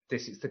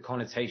the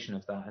connotation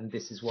of that, and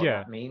this is what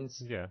that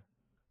means. Yeah.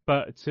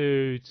 But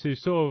to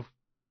sort of,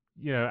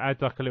 you know,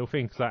 add like a little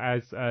thing, because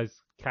like as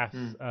Cass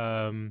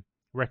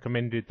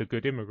recommended The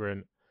Good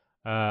Immigrant,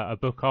 a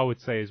book I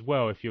would say as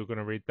well, if you're going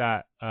to read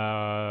that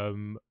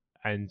and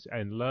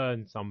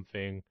learn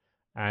something.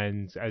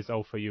 And as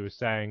Alpha, you were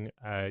saying,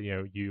 you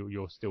know,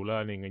 you're still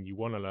learning and you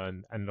want to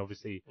learn. And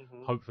obviously,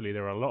 hopefully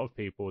there are a lot of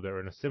people that are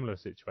in a similar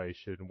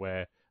situation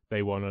where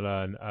they want to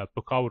learn. A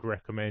book I would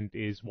recommend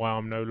is Why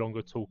I'm No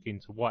Longer Talking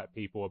to White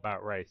People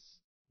About Race.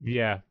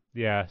 Yeah.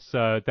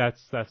 So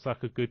that's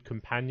like a good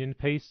companion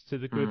piece to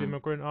The Good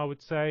Immigrant, I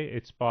would say.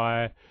 It's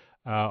by,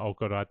 oh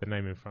God, I had the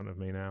name in front of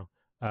me now.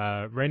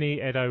 Rennie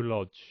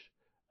Edo-Lodge.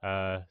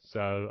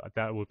 So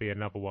that would be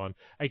another one.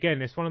 Again,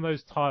 it's one of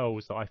those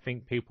titles that I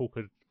think people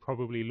could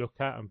probably look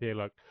at and be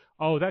like,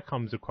 oh, that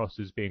comes across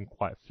as being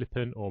quite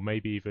flippant, or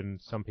maybe even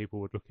some people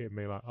would look at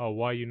me like, oh,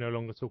 why are you no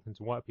longer talking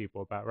to white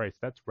people about race?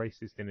 That's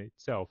racist in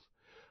itself.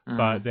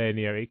 But then,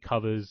 you know, it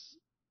covers,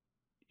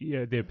 you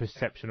know, the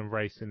perception of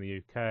race in the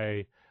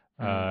UK,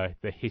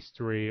 the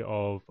history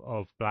of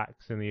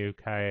blacks in the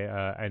UK,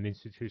 and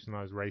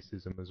institutionalized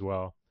racism as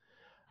well.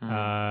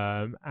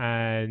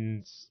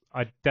 And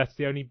that's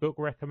the only book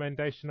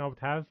recommendation I would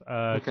have.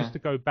 Just to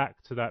go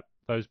back to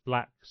those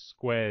black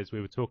squares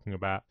we were talking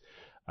about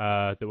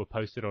that were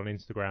posted on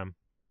Instagram.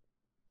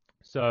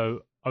 So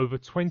over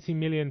 20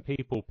 million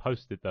people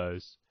posted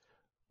those,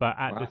 but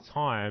at the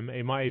time,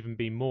 it might even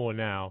be more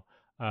now.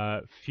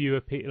 Fewer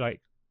people,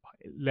 like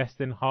less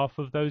than half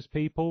of those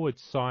people had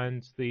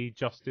signed the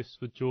Justice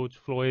for George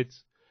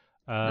Floyd's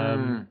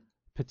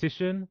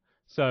petition.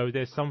 So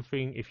there's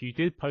something, if you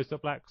did post a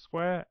black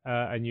square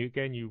and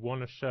you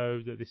want to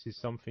show that this is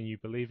something you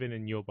believe in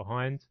and you're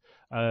behind,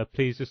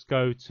 please just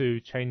go to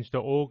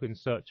change.org and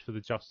search for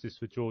the Justice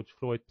for George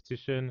Floyd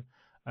petition.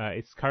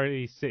 It's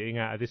currently sitting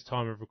at this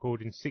time of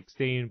recording,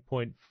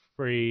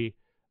 16.3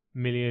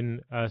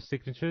 million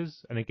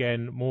signatures. And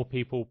again, more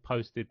people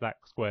posted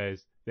black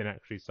squares than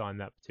actually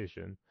signed that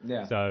petition.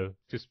 Yeah. So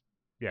just,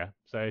 yeah.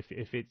 So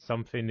if it's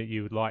something that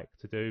you would like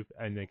to do,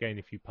 and again,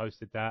 if you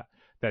posted that,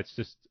 that's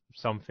just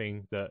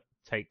something that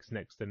takes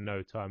next to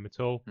no time at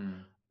all.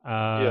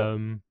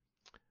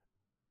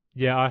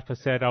 Yeah, like I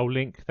said, I'll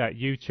link that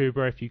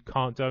YouTuber if you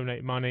can't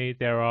donate money.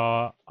 There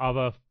are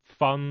other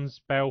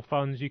funds, bail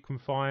funds you can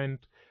find.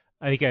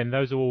 And again,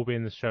 those will all be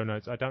in the show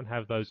notes. I don't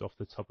have those off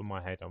the top of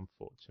my head,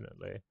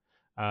 unfortunately.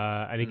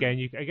 And again,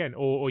 you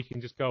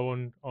can just go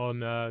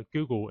on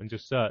Google and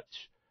just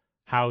search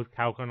how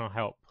can I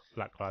help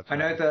Black Lives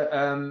Matter. I know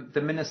that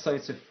the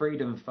Minnesota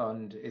Freedom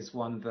Fund is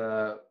one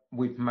that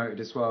we promoted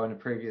as well in a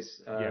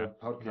previous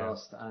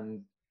podcast,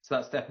 and so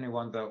that's definitely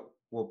one that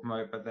we'll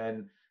promote. But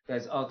then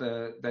there's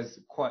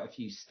quite a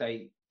few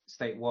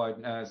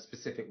statewide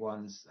specific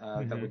ones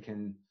that we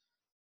can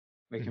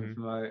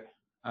promote.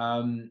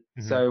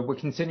 So we're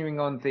continuing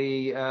on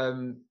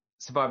the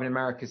Surviving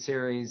America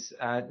series.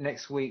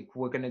 Next week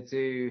we're going to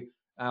do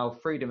our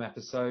freedom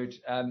episode.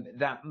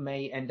 That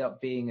may end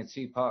up being a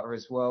two-parter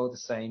as well, the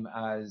same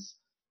as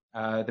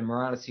the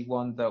morality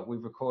one that we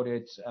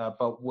recorded,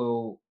 but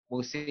we'll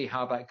see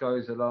how that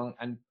goes along.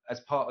 And as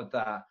part of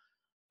that,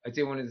 I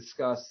do want to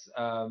discuss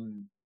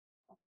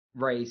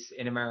race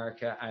in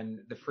America and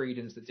the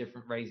freedoms that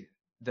different race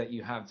that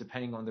you have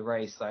depending on the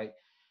race, like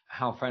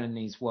how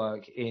felonies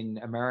work in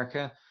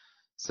America.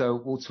 So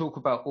we'll talk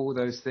about all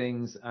those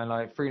things and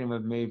like freedom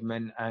of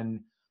movement and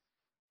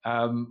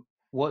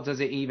what does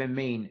it even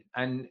mean?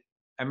 And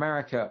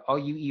America, are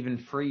you even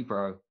free,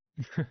 bro?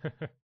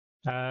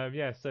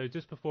 So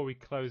just before we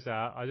close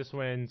out, I just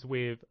went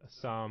with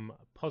some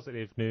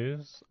positive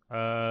news.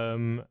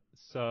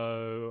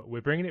 So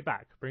we're bringing it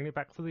back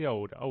to the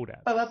old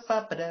apps.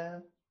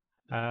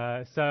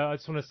 So I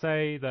just want to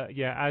say that,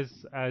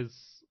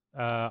 as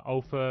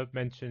Alpha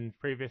mentioned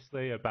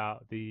previously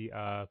about the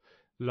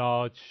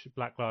large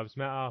Black Lives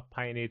Matter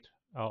painted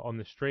on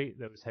the street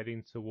that was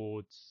heading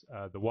towards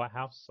the White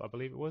House, I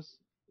believe it was.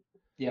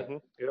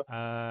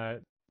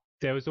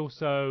 There was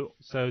also,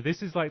 so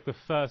this is like the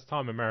first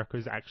time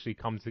America's actually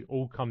come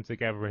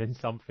together in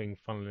something,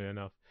 funnily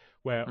enough,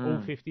 where all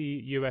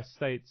 50 US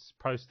states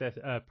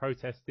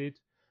protested,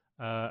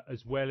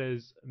 as well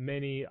as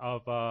many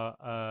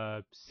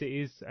other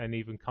cities and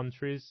even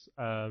countries.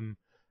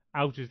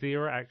 Al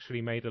Jazeera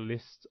actually made a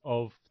list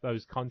of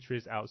those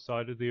countries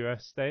outside of the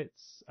US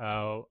states.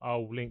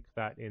 I'll link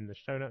that in the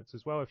show notes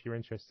as well if you're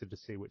interested to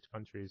see which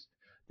countries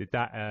did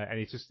that. And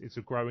it's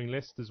a growing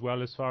list as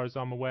well, as far as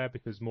I'm aware,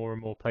 because more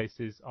and more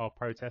places are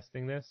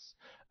protesting this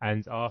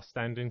and are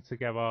standing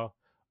together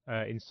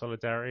in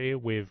solidarity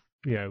with,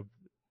 you know,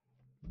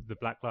 the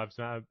Black Lives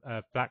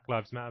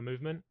Matter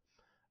movement.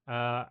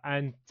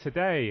 And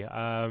today,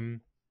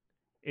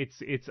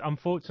 it's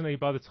unfortunately,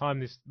 by the time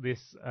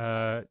this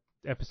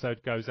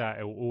episode goes out,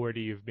 it will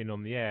already have been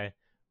on the air.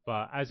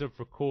 But as of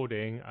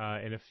recording,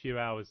 in a few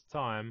hours'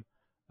 time,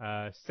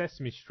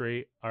 Sesame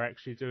Street are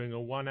actually doing a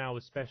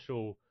 1-hour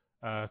special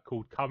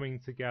called "Coming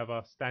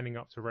Together: Standing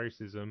Up to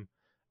Racism,"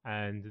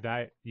 and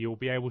that you'll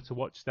be able to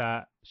watch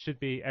that. Should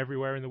be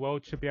everywhere in the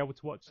world. Should be able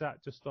to watch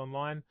that just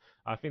online.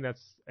 I think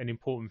that's an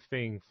important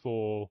thing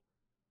for.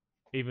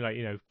 Even like,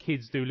 you know,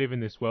 kids do live in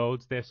this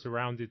world. They're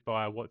surrounded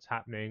by what's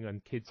happening,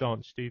 and kids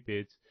aren't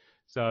stupid.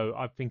 So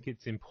I think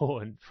it's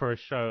important for a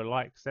show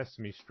like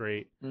Sesame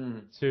Street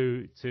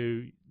to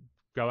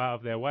go out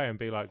of their way and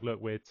be like,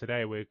 look, we're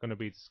going to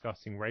be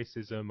discussing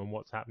racism and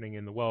what's happening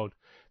in the world,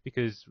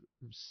 because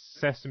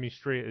Sesame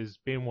Street has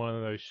been one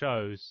of those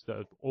shows that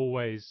have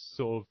always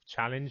sort of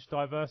challenged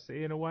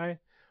diversity in a way,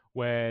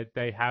 where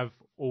they have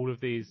all of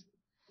these,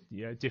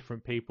 you know,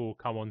 different people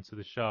come onto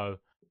the show.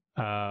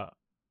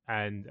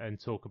 And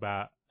talk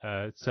about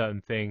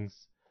certain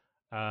things.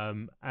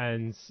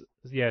 And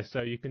yeah,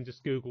 so you can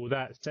just Google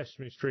that,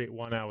 Sesame Street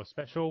 1-hour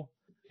special.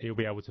 You'll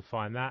be able to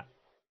find that.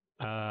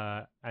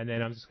 And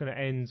then I'm just going to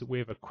end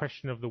with a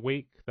question of the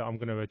week that I'm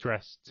going to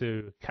address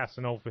to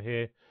Casanova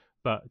here,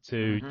 but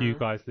to you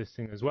guys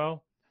listening as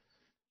well.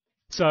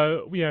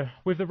 So, you know,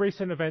 with the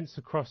recent events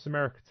across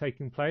America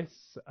taking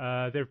place,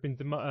 there have been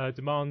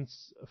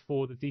demands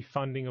for the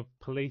defunding of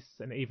police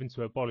and even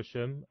to abolish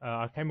them.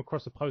 I came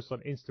across a post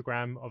on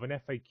Instagram of an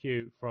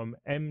FAQ from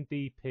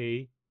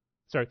MPD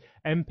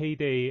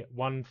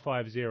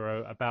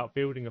 150 about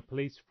building a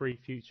police-free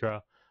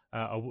future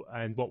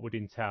and what would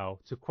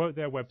entail. To quote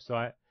their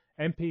website,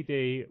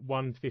 MPD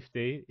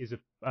 150 is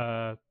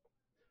a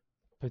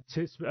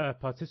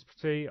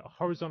participatory,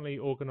 horizontally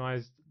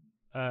organized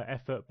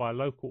effort by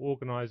local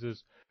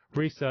organizers,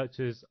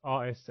 researchers,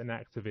 artists, and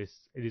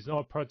activists. It is not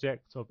a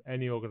project of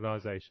any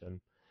organization.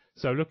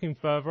 So looking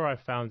further, I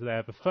found they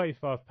have a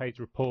 35-page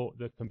report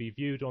that can be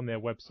viewed on their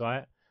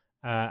website,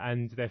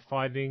 and their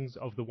findings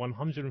of the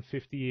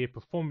 150-year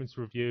performance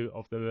review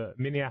of the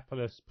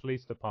Minneapolis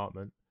Police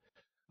Department.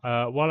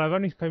 While I've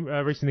only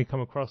recently come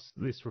across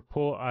this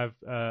report, I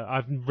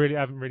haven't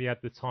really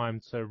had the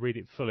time to read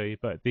it fully,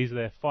 but these are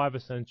their 5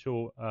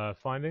 essential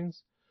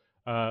findings.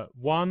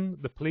 1,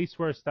 the police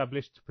were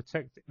established to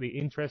protect the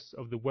interests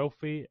of the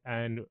wealthy,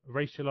 and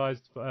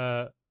racialized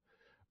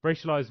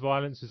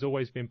violence has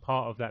always been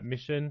part of that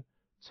mission.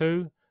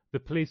 2, the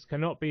police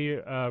cannot be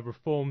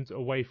reformed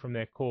away from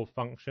their core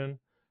function.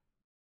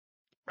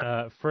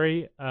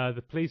 3,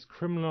 the police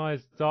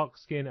criminalized dark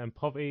skin and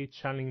poverty,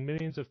 channeling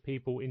millions of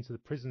people into the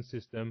prison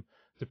system,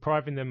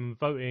 depriving them of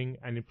voting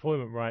and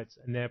employment rights,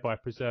 and thereby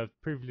preserved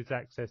privileged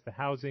access to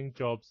housing,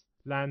 jobs,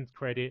 land,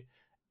 credit,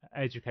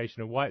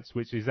 education of whites,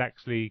 which is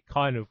actually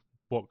kind of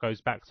what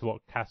goes back to what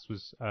Cass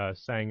was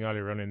saying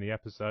earlier on in the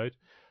episode.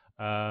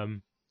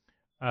 4,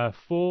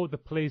 the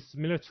police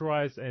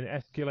militarize and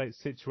escalate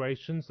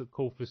situations that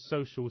call for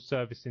social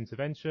service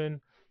intervention.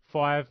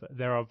 5,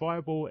 there are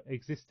viable,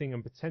 existing,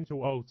 and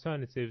potential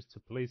alternatives to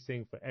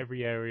policing for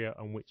every area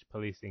on which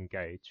police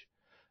engage.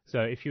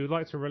 So if you would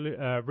like to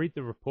read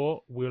the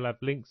report, we'll have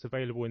links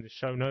available in the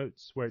show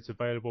notes where it's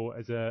available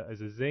as a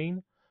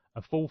zine,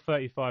 a full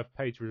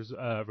 35-page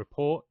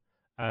report,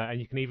 and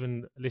you can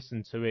even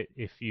listen to it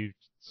if you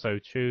so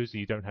choose.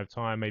 You don't have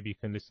time, maybe you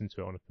can listen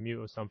to it on a commute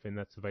or something.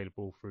 That's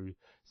available through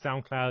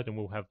SoundCloud, and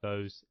we'll have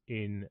those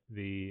in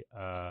the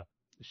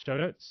show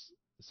notes.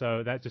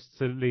 So that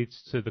just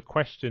leads to the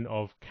question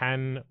of,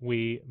 can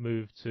we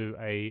move to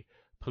a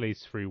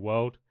police-free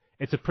world?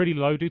 It's a pretty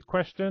loaded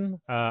question,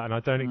 and I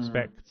don't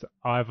expect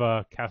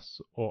either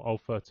Cass or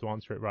Ulfa to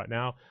answer it right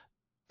now.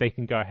 They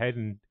can go ahead,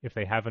 and if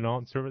they have an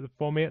answer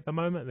for me at the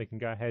moment, they can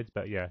go ahead.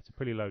 But yeah, it's a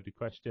pretty loaded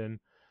question.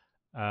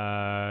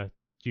 Do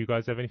you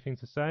guys have anything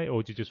to say,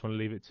 or do you just want to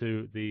leave it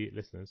to the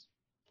listeners?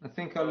 I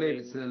think I'll leave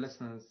it to the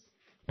listeners.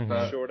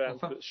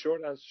 Mm-hmm.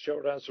 Short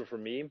answer for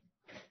me.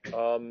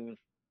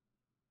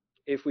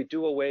 If we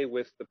do away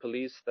with the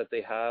police that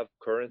they have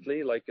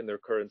currently, like in their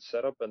current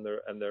setup and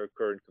their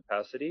current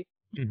capacity,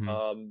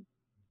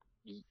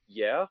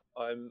 yeah,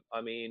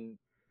 I mean,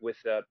 with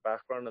that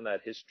background and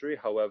that history.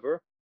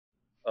 However,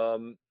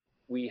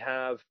 we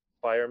have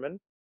firemen,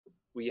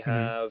 we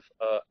have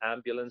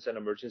ambulance and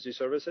emergency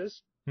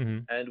services,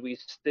 and we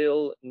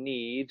still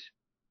need,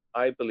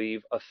 I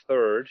believe, a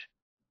third.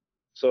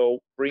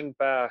 So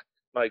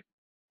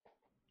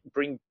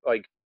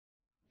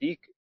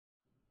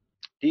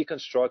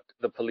deconstruct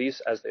the police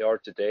as they are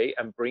today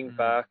and bring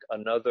back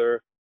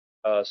another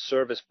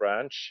service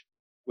branch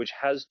which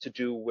has to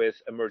do with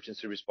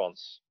emergency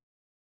response.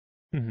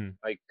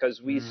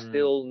 Because we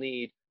still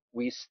need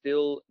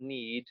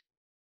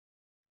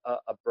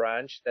a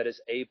branch that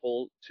is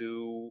able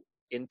to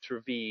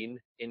intervene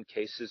in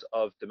cases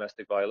of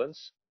domestic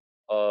violence,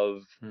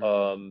 of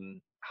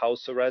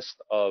house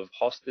arrest, of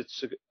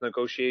hostage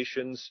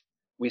negotiations.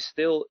 We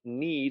still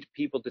need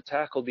people to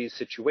tackle these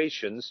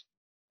situations.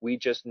 We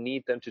just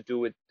need them to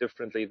do it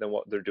differently than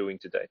what they're doing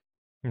today.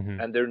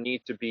 And there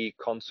need to be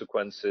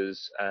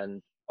consequences,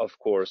 and of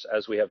course,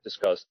 as we have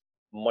discussed,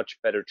 much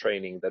better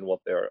training than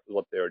what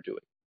they're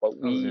doing. But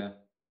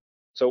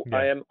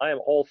I am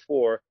all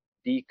for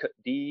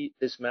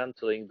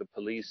dismantling the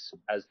police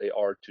as they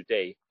are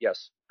today.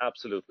 Yes,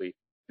 absolutely.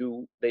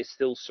 Do they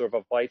still serve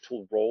a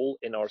vital role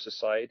in our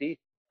society?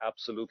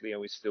 Absolutely,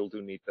 and we still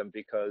do need them,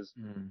 because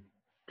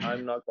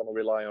I'm not going to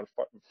rely on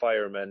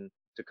firemen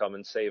to come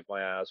and save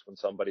my ass when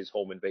somebody's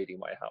home invading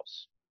my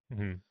house.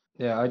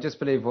 Yeah, I just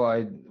believe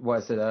what I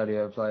said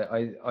earlier. Of like,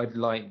 I'd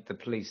like the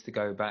police to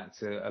go back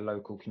to a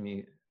local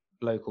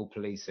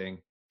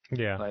policing.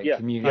 Yeah, like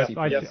community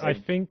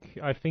policing.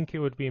 I think it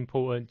would be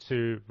important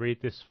to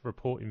read this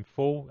report in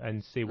full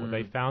and see what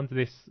they found.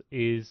 This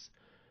is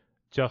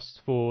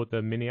just for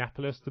the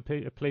Minneapolis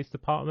police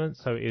department,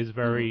 so it is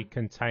very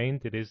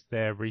contained. It is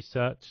their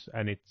research,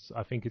 and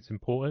I think it's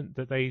important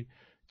that they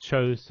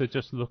chose to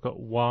just look at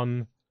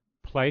one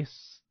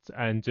place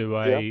and do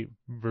a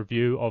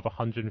review of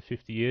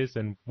 150 years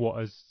and what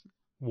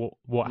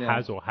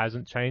has or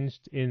hasn't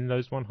changed in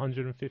those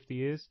 150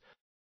 years.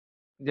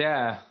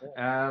 Yeah,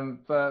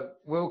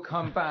 but we'll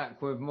come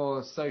back with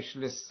more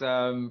socialist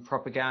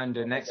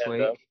propaganda next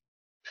week.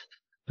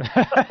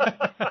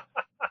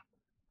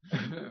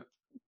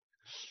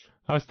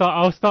 I'll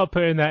start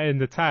putting that in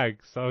the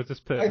tags. I'll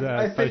just put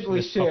I think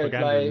we should,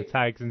 propaganda in the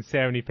tags and see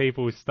how many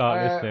people will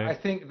start listening. I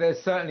think there's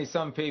certainly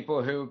some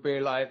people who will be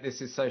like, "This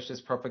is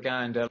socialist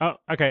propaganda." Oh,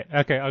 okay.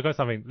 I got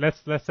something.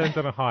 Let's end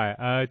on a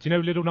high. Do you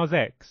know Lil Nas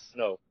X?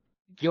 No.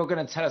 You're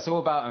gonna tell us all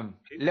about him,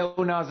 Lil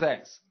Nas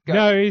X. Go.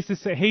 No,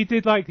 he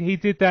did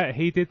that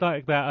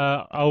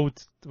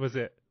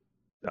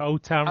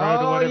Old Town Road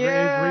or whatever it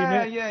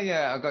is remix.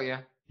 Yeah, I got you.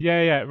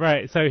 Yeah,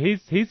 right. So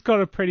he's got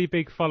a pretty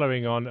big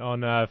following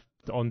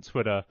on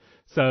Twitter.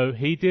 So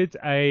he did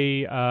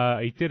a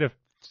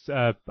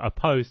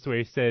post where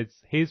he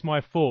says, "Here's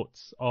my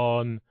thoughts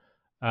on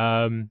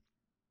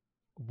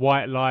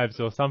white lives,"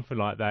 or something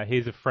like that.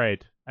 Here's a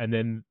thread, and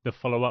then the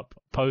follow-up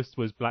post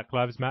was Black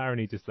Lives Matter, and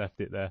he just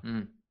left it there.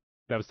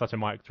 That was such a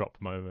mic drop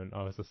moment.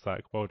 I was just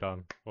like, well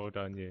done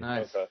you.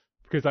 Nice. Okay.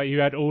 Because like you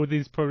had all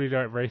these probably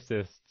like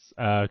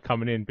racists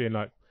coming in being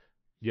like,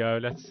 yo,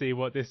 let's see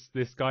what this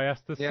guy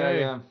has to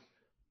say.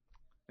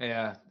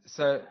 Yeah.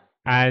 So.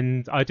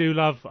 And I do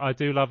love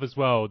as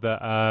well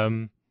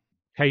that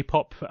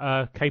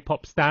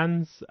K-pop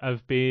stans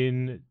have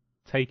been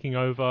taking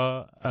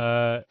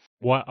over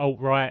white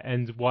alt-right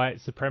and white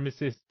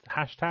supremacist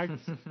hashtags.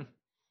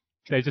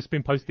 They've just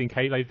been posting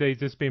they've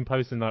just been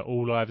posting like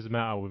all lives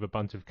matter with a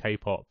bunch of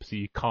K-pop, so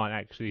you can't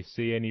actually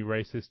see any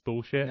racist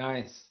bullshit.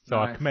 Nice. So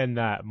I commend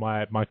that.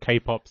 My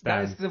K-pop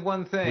stans. That's the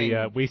one thing.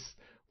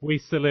 We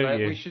salute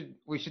you.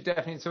 We should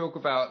definitely talk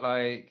about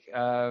like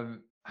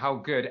how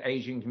good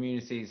Asian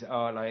communities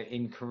are, like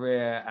in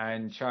Korea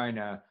and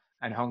China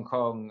and Hong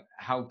Kong,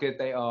 how good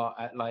they are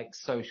at like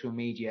social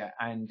media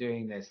and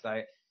doing this.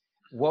 Like,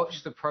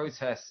 watch the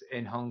protests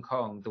in Hong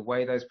Kong, the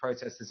way those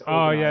protesters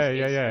organize.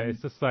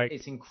 It's just like,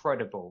 it's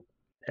incredible.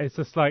 It's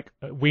just like,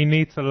 we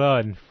need to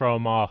learn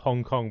from our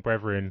Hong Kong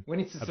brethren. We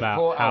need to about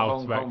support how our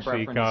Hong to Kong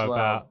actually brethren go as well.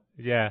 about.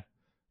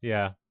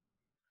 Yeah.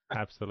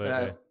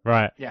 Absolutely.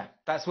 Right. Yeah,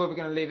 that's where we're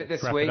going to leave it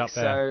this Wrap week. it up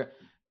there. So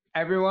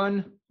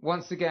everyone,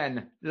 once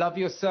again, love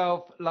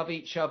yourself, love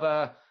each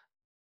other.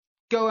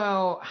 Go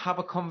out, have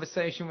a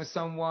conversation with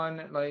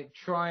someone, like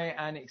try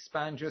and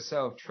expand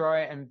yourself,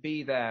 try and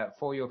be there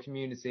for your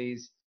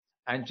communities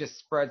and just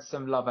spread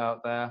some love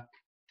out there.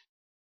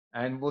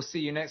 And we'll see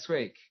you next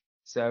week.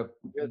 So,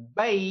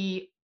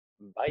 bye.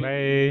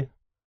 Bye.